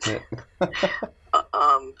creepy. Yeah.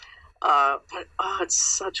 But it's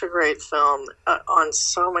such a great film on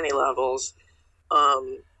so many levels.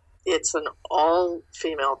 It's an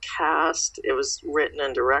all-female cast. It was written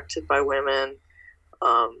and directed by women.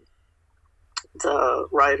 The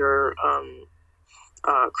writer,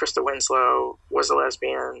 Krista Winslow, was a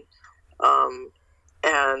lesbian.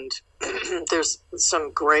 And there's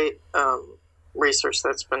some great research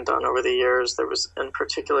that's been done over the years. There's a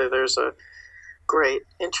great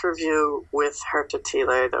interview with Herta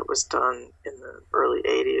Thiele that was done in the early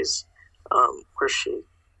 80s, where she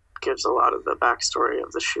gives a lot of the backstory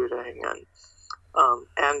of the shooting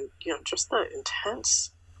and you know, just the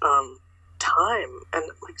intense time,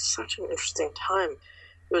 and like such an interesting time.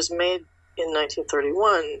 It was made in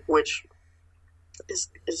 1931, which is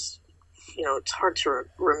you know, it's hard to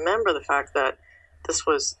remember the fact that this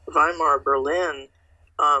was Weimar Berlin.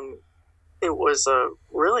 It was a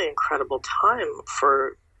really incredible time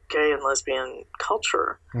for gay and lesbian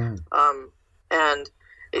culture. And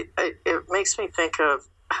it makes me think of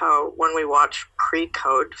how when we watch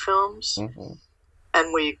pre-code films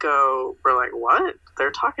and we're like, what?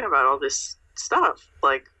 They're talking about all this stuff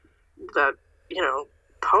like that, you know,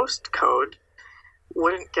 post-code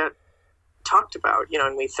wouldn't get talked about, you know,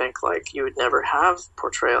 and we think like you would never have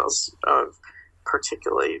portrayals of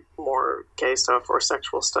particularly more gay stuff or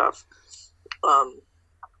sexual stuff.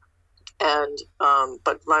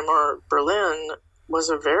 But Weimar Berlin was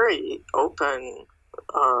a very open,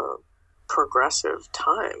 progressive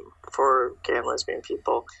time for gay and lesbian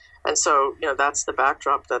people. And so, that's the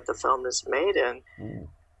backdrop that the film is made in. Mm.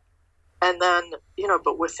 And then,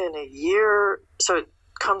 but within a year, so it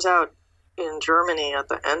comes out in Germany at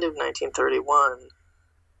the end of 1931.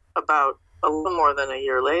 About a little more than a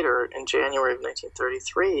year later, in January of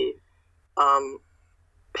 1933,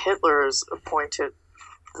 Hitler is appointed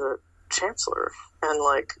the chancellor. And,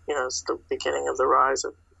 it's the beginning of the rise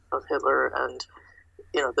of Hitler and,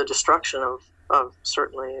 the destruction of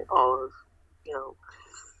certainly all of,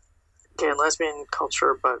 gay and lesbian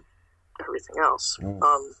culture, but everything else. Mm.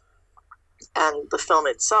 And the film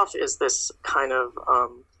itself is this kind of,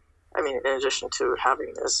 in addition to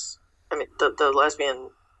having this, the lesbian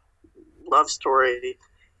love story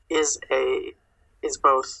is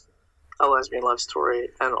both a lesbian love story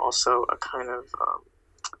and also a kind of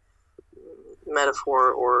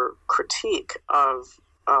metaphor or critique of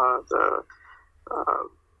the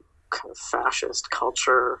kind of fascist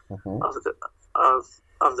culture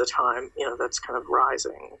of the time, that's kind of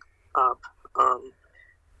rising up,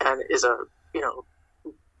 and is a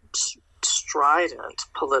strident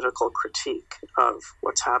political critique of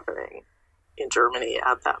what's happening in Germany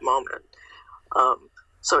at that moment.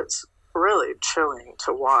 So it's really chilling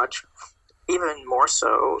to watch, even more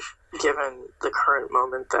so given the current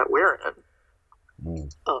moment that we're in,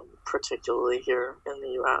 particularly here in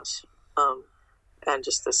the U.S. And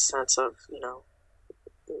just this sense of,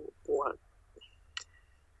 what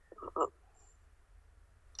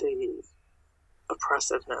the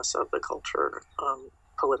oppressiveness of the culture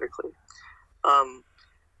politically.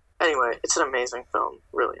 Anyway, it's an amazing film,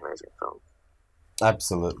 really amazing film.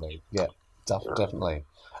 Absolutely, yeah, definitely.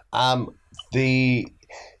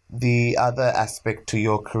 The other aspect to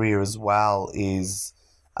your career as well is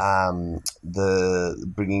the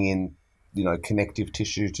bringing in, connective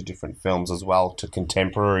tissue to different films as well, to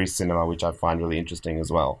contemporary cinema, which I find really interesting as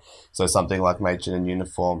well. So something like Madchen in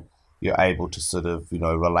Uniform, you're able to sort of,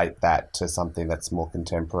 relate that to something that's more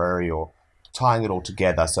contemporary, or tying it all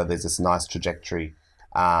together. So there's this nice trajectory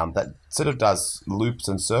that sort of does loops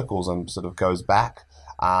and circles and sort of goes back.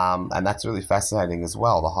 And that's really fascinating as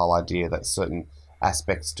well, the whole idea that certain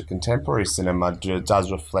aspects to contemporary cinema does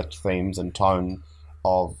reflect themes and tone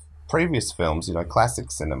of previous films, classic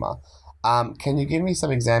cinema. Can you give me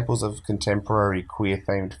some examples of contemporary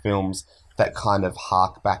queer-themed films that kind of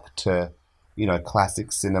hark back to,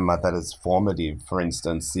 classic cinema that is formative? For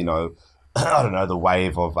instance, I don't know, the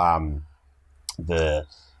wave of the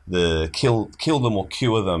kill them or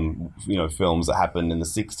cure them, films that happened in the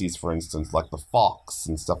 60s, for instance, like The Fox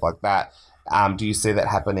and stuff like that. Do you see that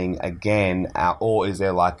happening again, or is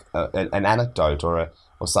there like an anecdote or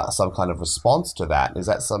some kind of response to that? Is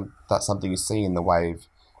that something you see in the wave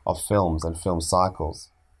of films and film cycles?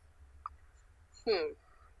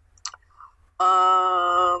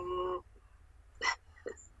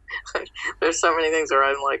 There's so many things where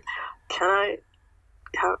I'm like,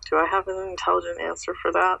 do I have an intelligent answer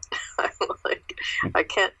for that? I'm like, I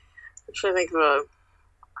can't. I'm trying to think of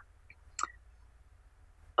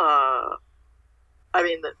I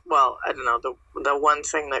don't know. The one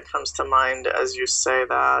thing that comes to mind as you say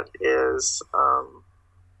that is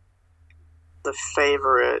The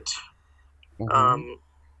Favorite,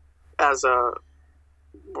 as a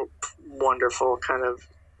wonderful kind of,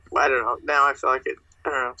 I don't know. Now I feel like it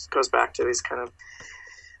goes back to these kind of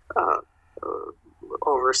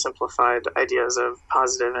oversimplified ideas of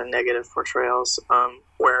positive and negative portrayals,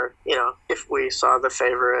 where, if we saw The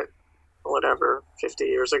Favorite, whatever, 50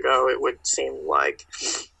 years ago, it would seem like,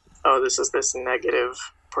 oh, this is this negative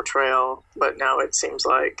portrayal, but now it seems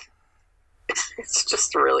like it's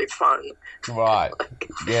just really fun. Right.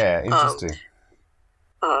 Yeah, interesting.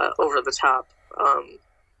 Over the top.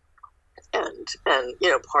 And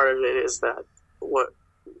part of it is that what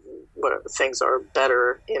things are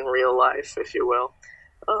better in real life, if you will.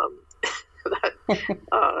 And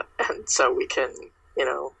so we can,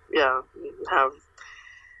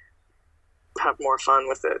 have more fun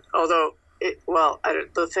with it. Although, the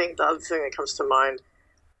other thing that comes to mind,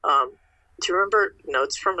 do you remember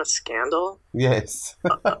Notes from a Scandal? Yes.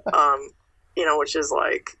 Which is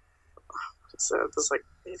like, it was like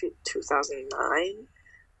maybe 2009.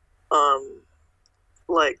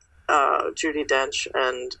 Judi Dench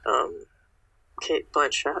and Kate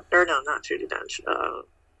Blanchett, or no, not Judi Dench.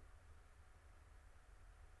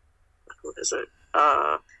 Who is it?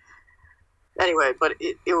 Anyway, but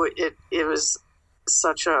it was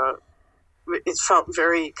such a it felt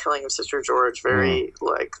very Killing of Sister George, very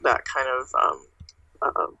like that kind of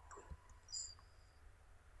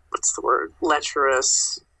what's the word?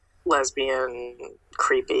 Lecherous, lesbian,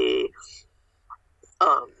 creepy.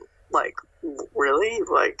 Like, really?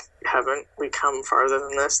 Like, haven't we come farther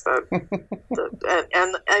than this? That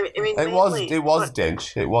and I mean, it was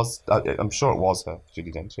Dench. It was. I'm sure it was her,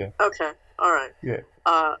 Judi Dench. Yeah. Okay. All right. Yeah.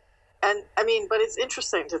 And I mean, but it's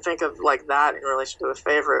interesting to think of like that in relation to The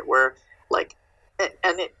Favorite, where like,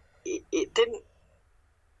 and it didn't,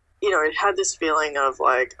 it had this feeling of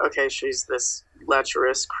like, okay, she's this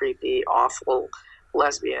lecherous, creepy, awful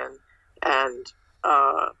lesbian, and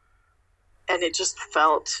it just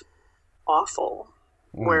felt awful,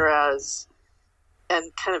 whereas,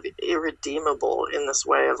 and kind of irredeemable in this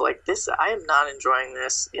way of like, this, I am not enjoying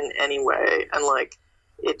this in any way, and like,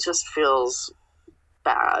 it just feels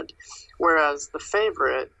bad. Whereas The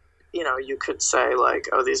Favorite, you could say like,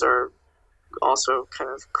 oh, these are also kind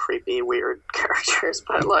of creepy, weird characters,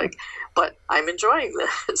 but I'm enjoying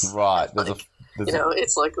this. Right.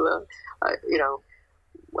 It's like the,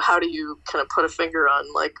 how do you kind of put a finger on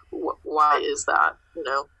like why is that? And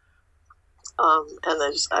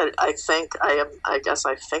then I guess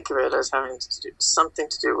I think of it as having to do something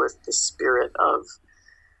to do with the spirit of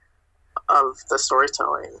the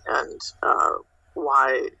storytelling and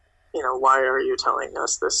why are you telling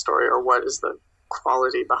us this story, or what is the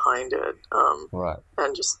quality behind it? Right.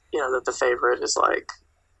 And just that The Favorite is like,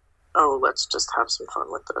 oh, let's just have some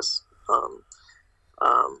fun with this,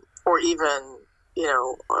 or even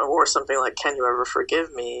or something like Can You Ever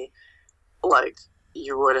Forgive Me? Like,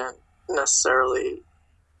 you wouldn't necessarily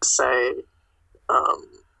say,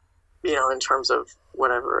 in terms of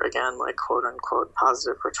whatever, again, like quote unquote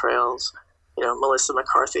positive portrayals, Melissa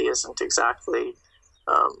McCarthy isn't exactly,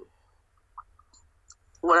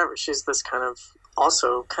 whatever. She's this kind of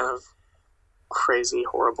crazy,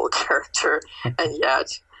 horrible character. And yet,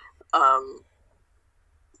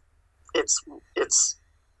 it's,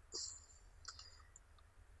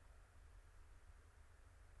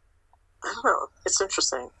 I don't know. It's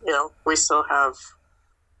interesting. We still have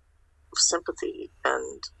sympathy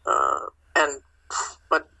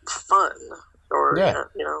but fun, or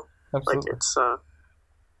absolutely. Like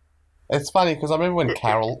it's funny because I remember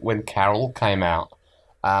when Carol came out,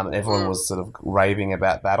 everyone was sort of raving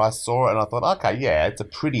about that. I saw it and I thought, okay, yeah, it's a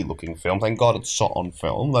pretty looking film. Thank God it's shot on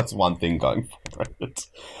film. That's one thing going for it,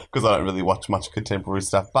 because I don't really watch much contemporary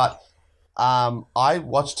stuff, but. I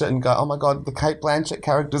watched it and go, oh my God, the Cate Blanchett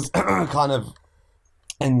character's kind of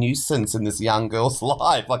a nuisance in this young girl's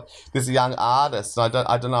life, like this young artist. And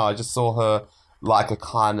I don't know, I just saw her like a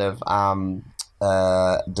kind of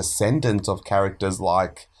descendant of characters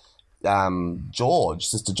like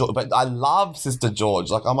Sister George. But I love Sister George.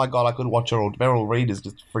 Like, oh my God, I could watch her all. Meryl Reed is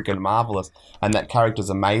just freaking marvelous. And that character's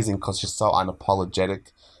amazing because she's so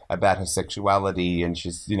unapologetic about her sexuality, and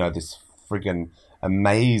she's, this friggin'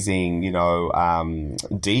 amazing,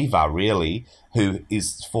 diva, really, who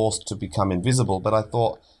is forced to become invisible. But I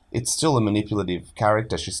thought it's still a manipulative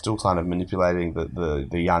character. She's still kind of manipulating the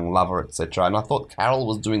young lover, etc. And I thought Carol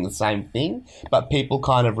was doing the same thing, but people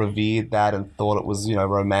kind of revered that and thought it was,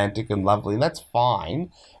 romantic and lovely, and that's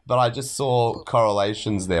fine. But I just saw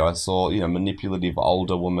correlations there. I saw, manipulative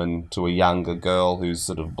older woman to a younger girl who's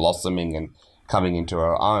sort of blossoming and coming into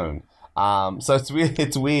her own. So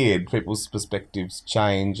it's weird. People's perspectives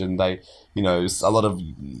change, and they, a lot of,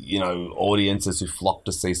 audiences who flock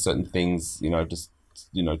to see certain things, just,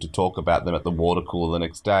 to talk about them at the water cooler the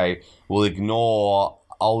next day, will ignore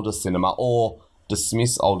older cinema or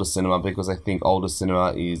dismiss older cinema because they think older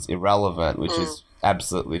cinema is irrelevant, which is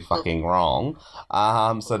absolutely fucking wrong.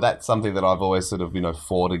 So that's something that I've always sort of,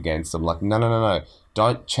 fought against. I'm like, no,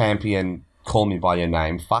 don't champion Call Me By Your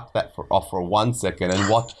Name. Fuck that off for 1 second and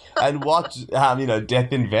watch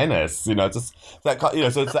Death in Venice. Just that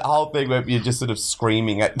so it's that whole thing where you're just sort of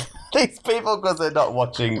screaming at these people because they're not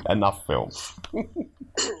watching enough films,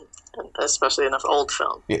 especially enough old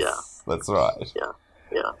film. Yes, yeah, that's right. Yeah.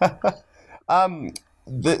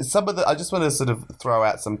 I just want to sort of throw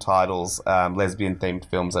out some titles, lesbian themed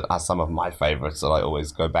films that are some of my favorites that I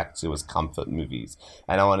always go back to as comfort movies,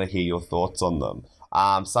 and I want to hear your thoughts on them.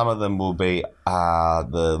 Some of them will be,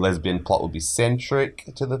 the lesbian plot will be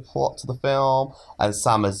centric to the plot to the film, and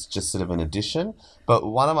some is just sort of an addition. But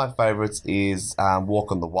one of my favourites is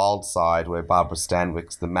Walk on the Wild Side, where Barbara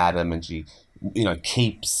Stanwyck's the madam, and she,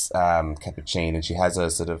 keeps Capucine, and she has a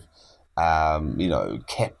sort of,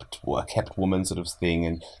 kept woman sort of thing,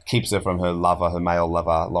 and keeps her from her male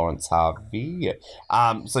lover, Lawrence Harvey.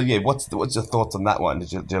 What's your thoughts on that one?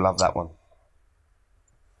 Did you love that one?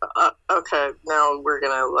 Okay, now we're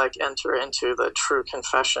gonna enter into the true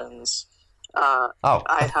confessions. I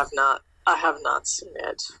have not seen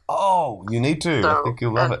it. Oh, you need to. I think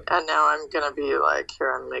you'll love it. And now I'm gonna be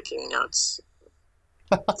here. I'm making notes,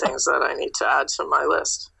 things that I need to add to my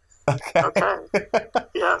list. Okay.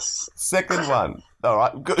 Yes. Second one. All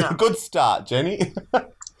right. Good start, Jenny.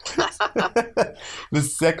 The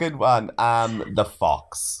second one, The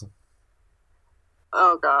Fox.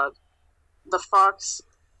 Oh God, The Fox.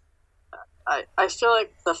 I feel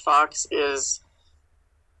like The Fox is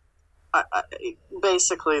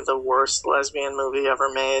basically the worst lesbian movie ever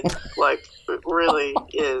made. It really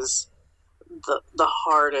is the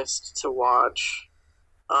hardest to watch.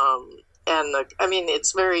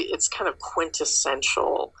 It's kind of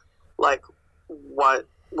quintessential, what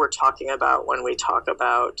we're talking about when we talk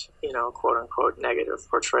about, quote unquote negative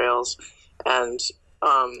portrayals, and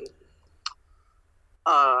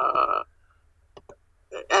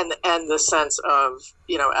the sense of,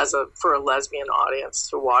 for a lesbian audience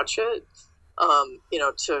to watch it,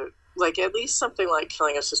 to at least something like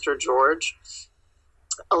Killing of Sister George,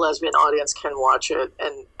 a lesbian audience can watch it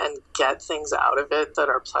and get things out of it that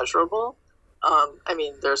are pleasurable.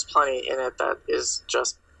 There's plenty in it that is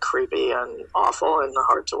just creepy and awful and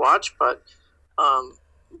hard to watch, but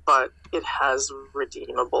it has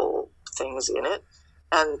redeemable things in it,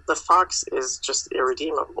 and The Fox is just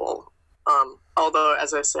irredeemable. Although,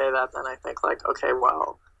 as I say that, then I think okay,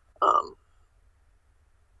 well,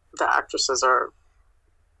 the actresses are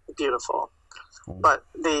beautiful, but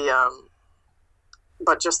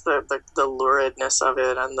but just the luridness of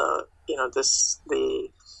it, and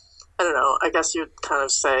I don't know, I guess you'd kind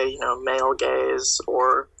of say, male gaze,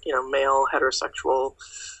 or, male heterosexual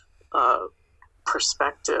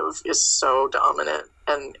perspective is so dominant,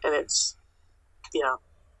 and it's,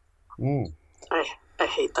 I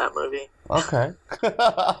hate that movie. Okay.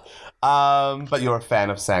 But you're a fan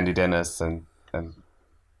of Sandy Dennis and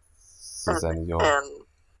Susanna York.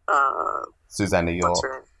 Susanna York. What's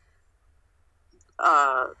her name?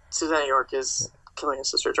 Susanna York is Killing of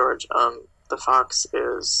Sister George. The Fox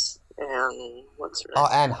is what's her name? Oh,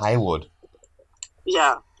 Anne Haywood.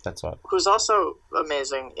 Yeah. That's right. Who's also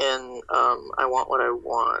amazing in I Want What I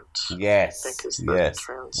Want. Yes. I think is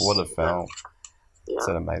what a film. Yeah. It's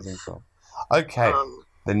an amazing film. Okay.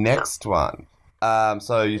 The next one.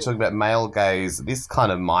 So you're talking about male gaze. This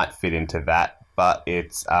kind of might fit into that, but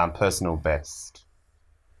it's Personal Best.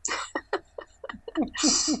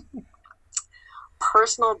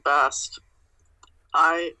 Personal Best.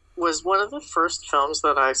 I was one of the first films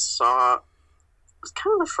that I saw. It was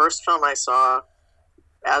kind of the first film I saw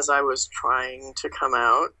as I was trying to come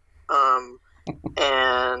out,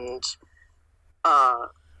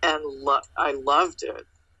 I loved it,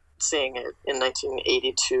 seeing it in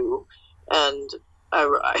 1982, and I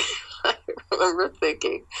remember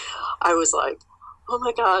thinking, I was like, oh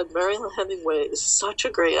my God, Mariel Hemingway is such a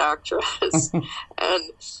great actress,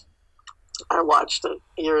 and I watched it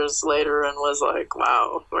years later and was like,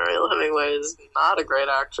 wow, Mariel Hemingway is not a great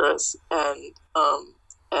actress, and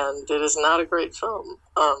it is not a great film.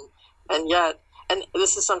 And yet, and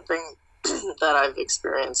this is something that I've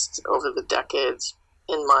experienced over the decades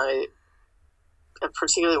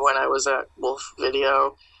particularly when I was at Wolf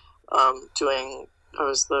Video, I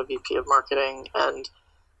was the VP of marketing, and,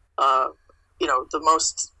 the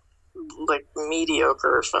most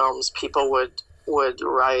mediocre films, people would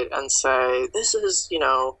write and say, this is,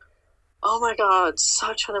 oh my God,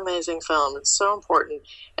 such an amazing film. It's so important.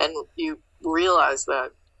 And you realize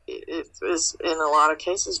that it is, in a lot of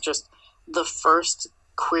cases, just the first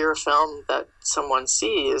queer film that someone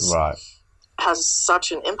sees, right, has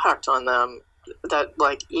such an impact on them that,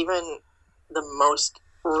 even the most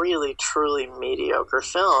really, truly mediocre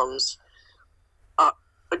films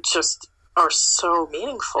just are so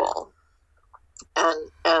meaningful.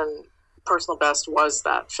 And Personal Best was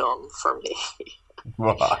that film for me.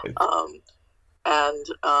 Right.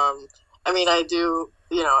 I do,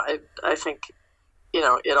 I think,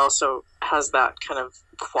 it also has that kind of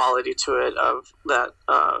quality to it of that,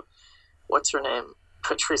 what's her name?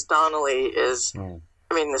 Patrice Donnelly is,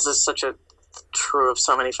 this is such a true of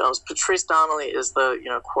so many films. Patrice Donnelly is the,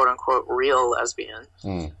 quote unquote, real lesbian.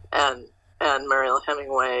 And Mariel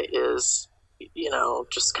Hemingway is,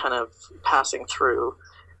 just kind of passing through,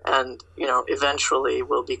 and, eventually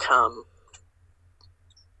will become,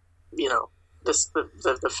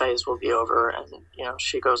 the phase will be over, and,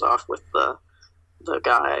 she goes off with the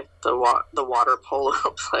guy, the water polo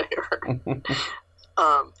player.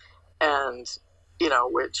 And,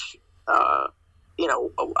 which,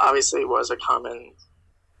 obviously was a common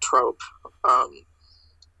trope.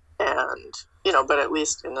 and but at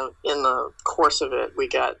least in the course of it, we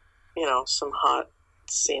get some hot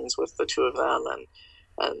scenes with the two of them,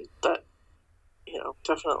 and that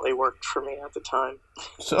definitely worked for me at the time.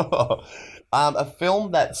 Sure. A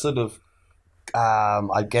film that sort of,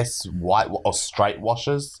 I guess, white or straight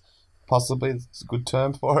washes, possibly, it's a good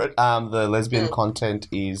term for it. The lesbian content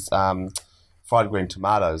is Fried Green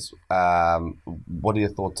Tomatoes. What are your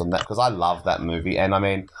thoughts on that? Because I love that movie, and I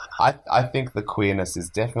mean, I think the queerness is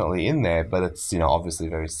definitely in there, but it's obviously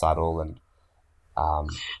very subtle and.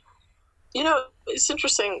 It's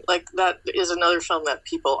interesting, like, that is another film that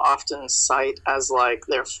people often cite as, like,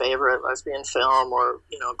 their favorite lesbian film or,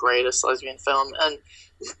 greatest lesbian film. And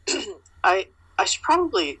I should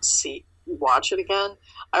probably watch it again.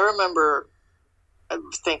 I remember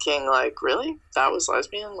thinking, like, really? That was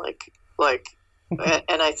lesbian? Like,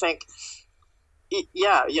 and I think,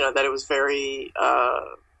 yeah, that it was very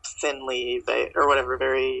thinly, or whatever,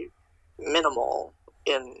 very minimal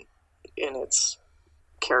in its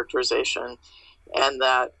characterization. And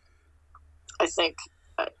that I think,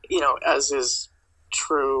 as is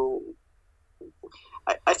true,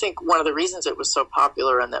 I think one of the reasons it was so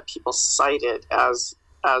popular and that people cite it as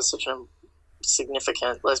such a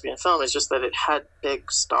significant lesbian film is just that it had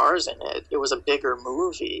big stars in it. It was a bigger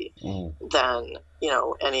movie than,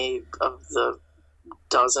 any of the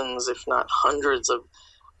dozens, if not hundreds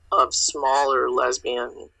of smaller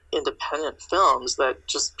lesbian independent films that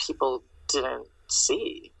just people didn't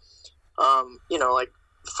see. Like,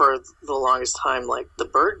 for the longest time, like, The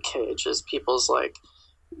Birdcage is people's, like,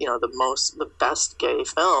 the best gay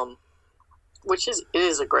film, which it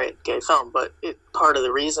is a great gay film, but part of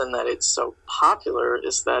the reason that it's so popular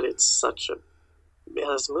is that it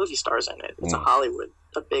has movie stars in it. It's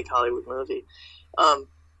a big Hollywood movie.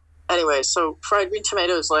 Anyway, so Fried Green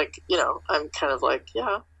Tomatoes, like, I'm kind of like,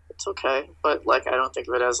 yeah, it's okay, but, like, I don't think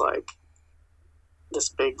of it as, like, this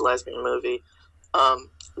big lesbian movie.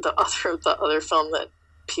 The other film that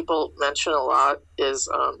people mention a lot is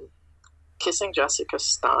Kissing Jessica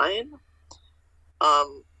Stein,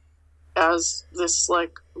 as this,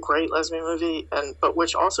 like, great lesbian movie, but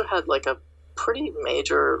which also had, like, a pretty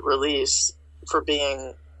major release for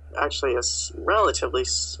being actually a relatively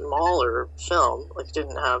smaller film. Like, it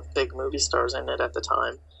didn't have big movie stars in it at the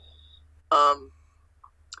time.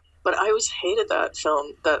 But I always hated that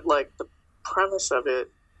film. That, like, the premise of it,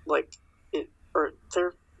 like,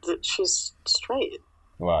 that she's straight.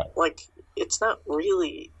 Right. Like, it's not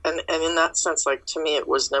really, and in that sense, like, to me, it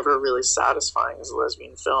was never really satisfying as a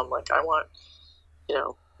lesbian film. Like, I want,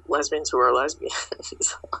 lesbians who are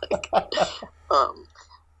lesbians. Like,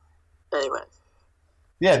 anyway.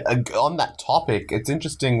 Yeah, on that topic, it's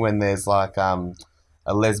interesting when there's, like, a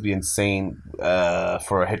lesbian scene for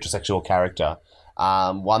a heterosexual character.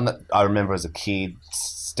 One that I remember as a kid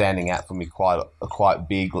standing out for me quite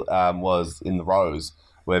big was In the Rose,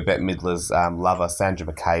 where Bette Midler's lover, Sandra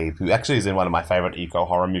McCabe, who actually is in one of my favourite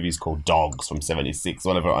eco-horror movies called Dogs from 1976,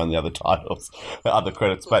 one of her only other titles, other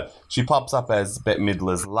credits, but she pops up as Bette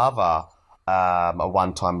Midler's lover, a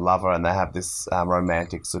one-time lover, and they have this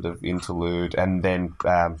romantic sort of interlude, and then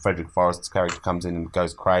Frederick Forrest's character comes in and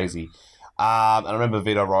goes crazy. And I remember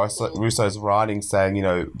Vito Russo's writing saying,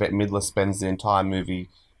 Bette Midler spends the entire movie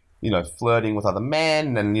flirting with other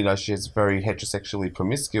men, and, she's very heterosexually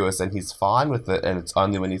promiscuous, and he's fine with it, and it's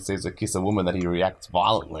only when he sees her kiss a woman that he reacts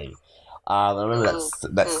violently. I remember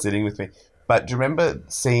that's sitting with me. But do you remember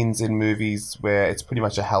scenes in movies where it's pretty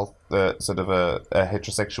much sort of a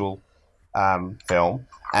heterosexual film,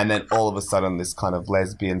 and then all of a sudden this kind of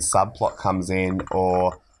lesbian subplot comes in,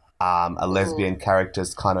 or a lesbian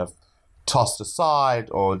character's kind of tossed aside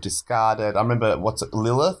or discarded? I remember,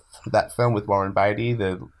 Lilith, that film with Warren Beatty,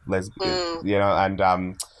 the lesbian, and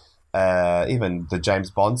even the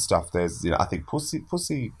James Bond stuff. There's, I think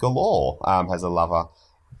Pussy Galore has a lover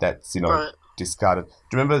that's, right. discarded. Do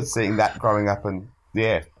you remember seeing that growing up and,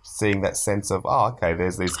 seeing that sense of, okay,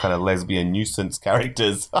 there's these kind of lesbian nuisance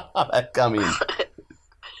characters that come in?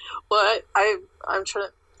 Well, I'm trying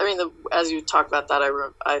to, as you talk about that,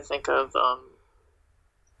 I think of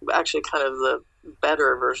actually kind of the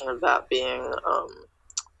better version of that being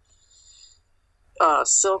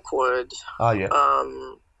Silkwood. Oh, yeah.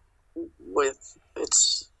 With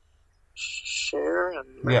its Cher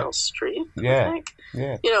and Meryl Streep, yeah. I think.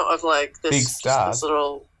 Yeah. Of, like, this, big stars. this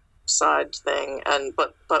little side thing, and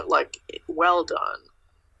but like, well done,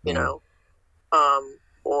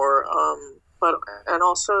 but and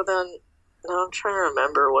also then, now I'm trying to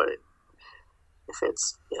remember if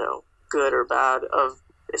it's good or bad.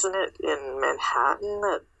 Isn't it in Manhattan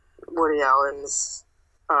that Woody Allen's,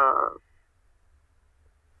 or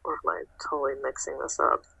am I totally mixing this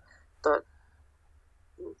up? that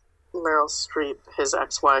Meryl Streep, his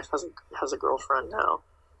ex-wife, has a girlfriend now.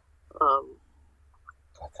 I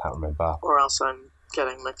can't remember. Or else I'm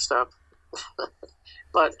getting mixed up.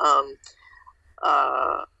 But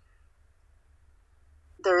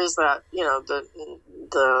there is that,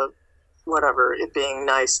 the whatever, it being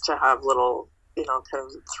nice to have little, kind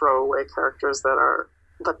of throwaway characters that are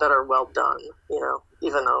well done,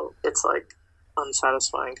 even though it's like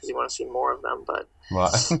unsatisfying because you want to see more of them. But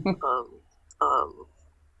right.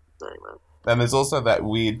 Anyway. And there's also that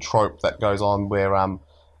weird trope that goes on where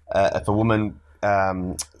if a woman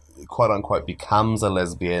quote unquote becomes a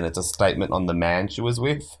lesbian, it's a statement on the man she was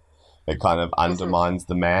with. It kind of undermines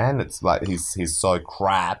the man. It's like he's so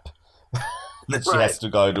crap that she has to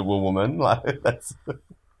go to a woman. Like that's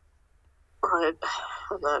right.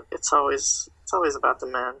 And that it's always about the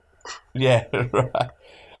man. Yeah, right.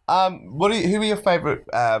 Who are your favorite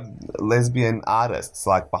lesbian artists,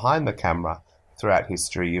 like behind the camera, throughout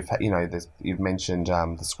history? You've mentioned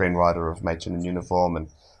the screenwriter of Madchen in Uniform, and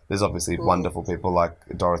there's obviously wonderful people like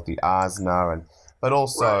Dorothy Arzner, but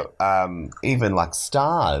also even like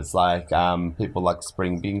stars like people like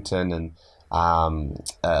Spring Byington and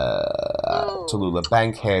Tallulah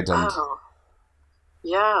Bankhead and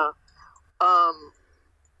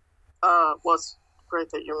well, it's great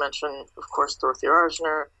that you mentioned, of course, Dorothy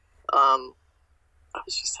Arzner. I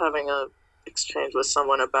was just having a exchange with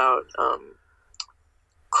someone about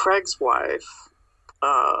Craig's Wife,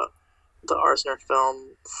 the Arzner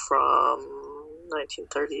film from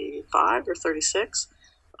 1935 or 36,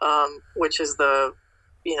 which is the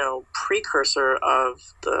precursor of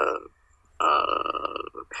the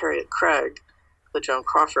Harriet Craig, the Joan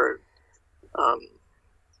Crawford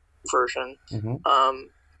version.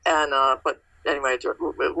 But anyway,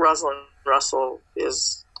 Rosalind Russell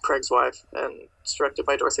is Craig's wife, and it's directed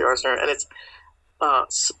by Dorothy Arzner, and it's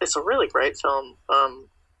a really great film.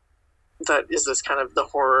 That is this kind of the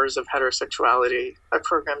horrors of heterosexuality. I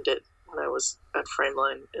programmed it when I was at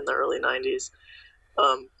Frameline in the early 90s.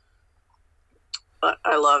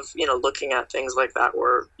 I love, looking at things like that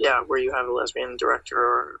where you have a lesbian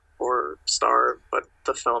director or star, but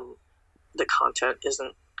the content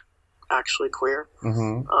isn't actually queer.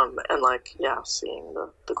 And seeing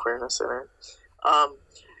the queerness in it.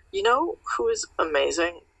 Who is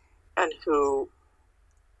amazing and who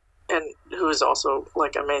is also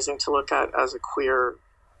like amazing to look at as a queer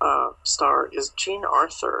star is Jean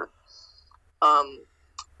Arthur,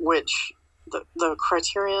 which the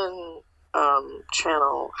Criterion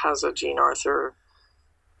channel has a Jean Arthur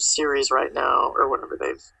series right now, or whatever.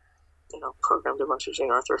 They've programmed a bunch of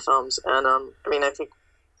Jean Arthur films, and I think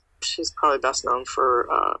she's probably best known for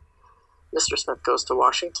Mr. Smith Goes to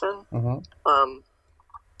Washington.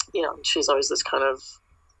 She's always this kind of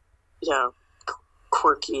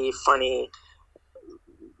quirky, funny,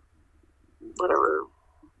 whatever.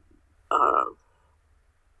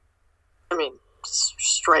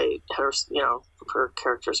 Straight. Her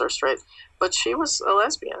characters are straight, but she was a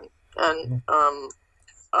lesbian, and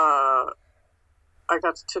I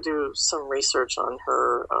got to do some research on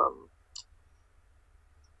her.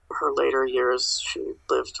 Her later years, she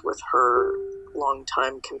lived with her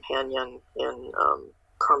longtime companion in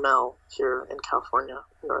Carmel here in California,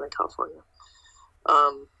 Northern California.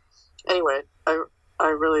 Anyway, I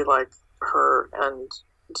really like her, and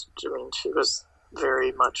she was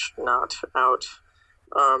very much not out.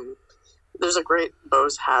 There's a great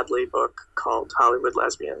Bose Hadley book called Hollywood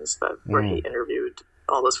Lesbians where he interviewed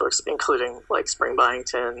all those folks, including like Spring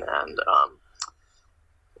Byington and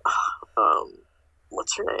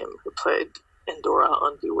what's her name, who played Endora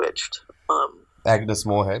on Bewitched? Agnes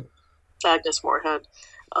Moorehead.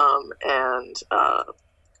 And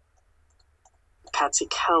Patsy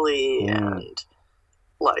Kelly and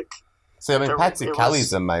like. See, Patsy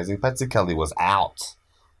Kelly's amazing. Patsy Kelly was out,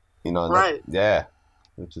 right?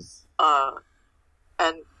 Which is and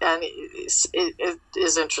it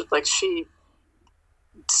is interesting. Like, she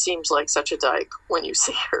seems like such a dyke when you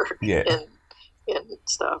see her in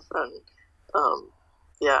stuff, and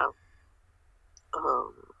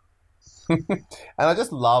and I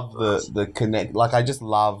just love the connect. Like, I just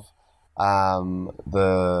love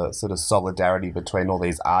the sort of solidarity between all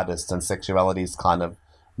these artists, and sexuality is kind of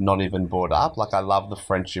not even brought up. Like, I love the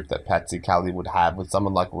friendship that Patsy Kelly would have with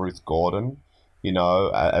someone like Ruth Gordon,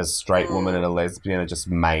 as a straight woman and a lesbian are just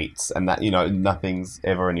mates, and that, nothing's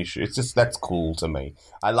ever an issue. It's just, that's cool to me.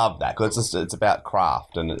 I love that, because it's about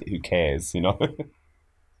craft, and who cares,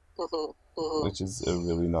 which is a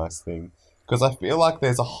really nice thing. Because I feel like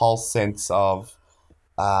there's a whole sense of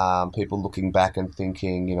people looking back and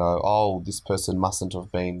thinking, this person mustn't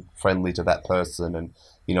have been friendly to that person, and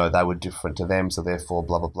you know, they were different to them, so therefore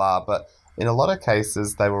blah, blah, blah. But in a lot of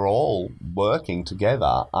cases, they were all working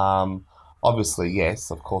together. Obviously, yes,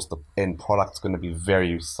 of course, the end product's going to be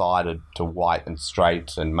very sided to white and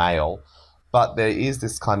straight and male, but there is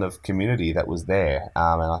this kind of community that was there,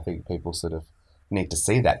 and I think people sort of need to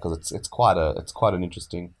see that because it's quite an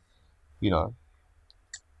interesting, you know,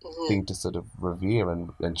 thing to sort of revere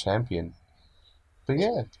and champion. But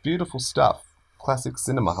yeah, it's beautiful stuff. Classic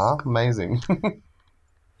cinema, huh? Amazing.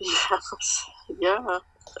 Yes. Yeah.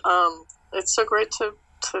 It's so great to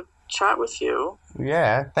chat with you.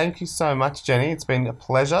 Yeah, thank you so much, Jenny. It's been a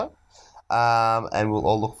pleasure. And we'll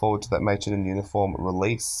all look forward to that Madchen in Uniform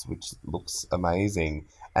release, which looks amazing.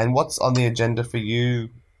 And what's on the agenda for you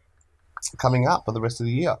coming up for the rest of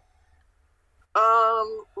the year?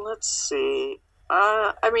 Let's see.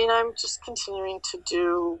 I mean, I'm just continuing to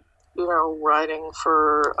do, you know, writing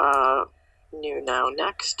for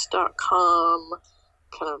newnow.next.com,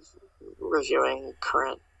 kind of reviewing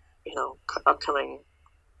current, you know, upcoming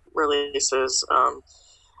releases.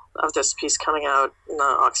 Of this piece coming out in the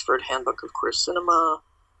Oxford Handbook of Queer Cinema,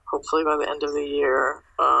 hopefully by the end of the year.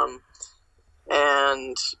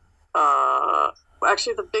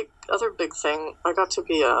 Actually, the other big thing, I got to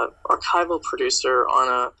be a archival producer on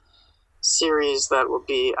a series that will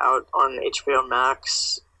be out on HBO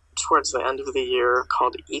Max towards the end of the year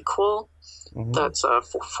called Equal. Mm-hmm. That's a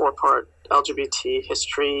four-part LGBT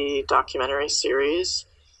history documentary series,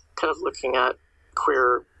 kind of looking at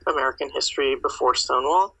queer American history before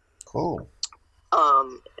Stonewall. Cool.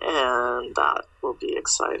 And that will be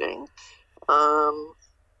exciting. What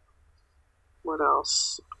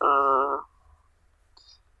else?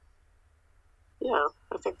 Yeah,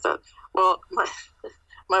 I think that. Well,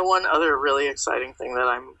 my one other really exciting thing that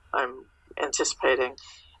I'm anticipating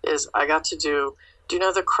is I got to do. Do you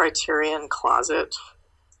know the Criterion Closet?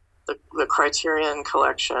 The Criterion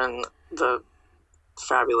Collection, the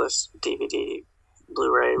fabulous DVD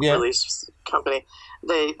Blu-ray release company.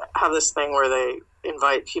 They have this thing where they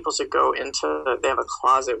invite people to go into. They have a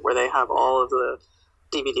closet where they have all of the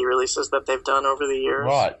DVD releases that they've done over the years.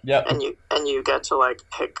 Right. Yep. And you get to like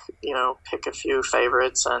pick a few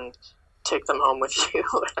favorites and take them home with you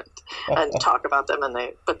and talk about them.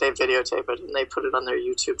 But they videotape it and they put it on their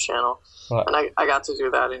YouTube channel. Right. And I got to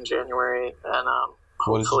do that in January, and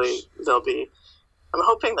hopefully they'll be. I'm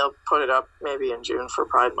hoping they'll put it up maybe in June for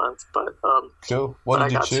Pride Month, but cool. What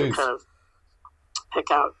did you choose? I got to kind of pick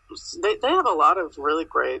out. They have a lot of really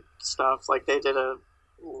great stuff. Like they did a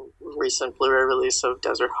recent Blu-ray release of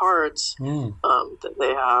Desert Hearts.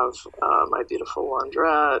 They have My Beautiful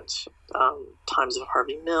Laundrette, Times of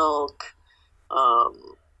Harvey Milk,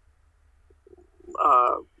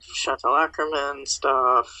 Chantal Ackerman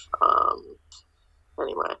stuff.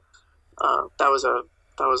 Anyway, that was a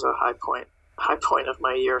high point of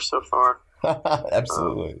my year so far.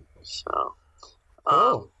 Absolutely.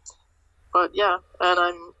 But yeah, and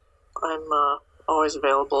I'm always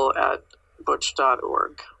available at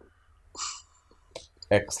butch.org.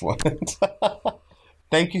 Excellent.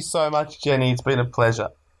 Thank you so much, Jenny. It's been a pleasure.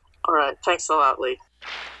 All right. Thanks a lot, Lee.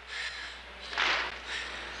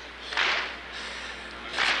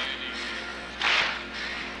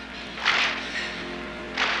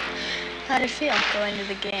 How did it feel going to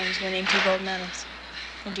the games, winning 2 gold medals?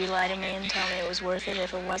 Would you lie to me and tell me it was worth it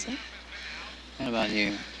if it wasn't? What about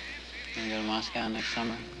you? Gonna go to Moscow next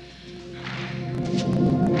summer?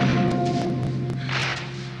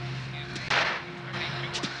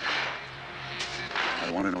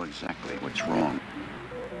 I want to know exactly what's wrong.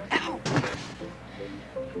 Ow.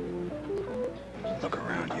 Look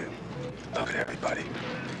around you. Look at everybody.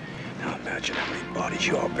 Now imagine how many bodies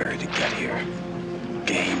you all buried to get here.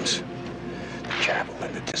 Games. The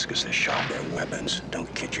javelin, the discus, the sharper weapons.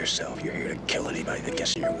 Don't kid yourself. You're here to kill anybody that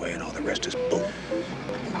gets in your way, and all the rest is bull.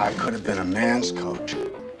 I could have been a man's coach.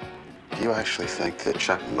 Do you actually think that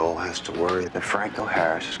Chuck Noll has to worry that Franco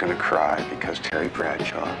Harris is going to cry because Terry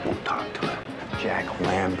Bradshaw won't talk to him? Jack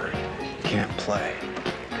Lambert can't play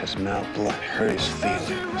because Mel Blount hurt his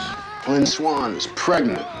feelings. Lynn Swan is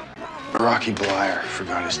pregnant. Rocky Blyer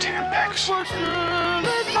forgot his Tampax.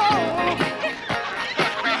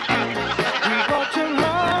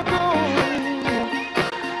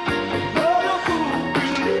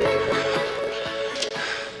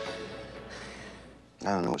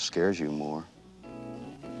 I don't know what scares you more.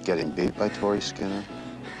 Getting beat by Tori Skinner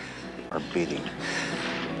or beating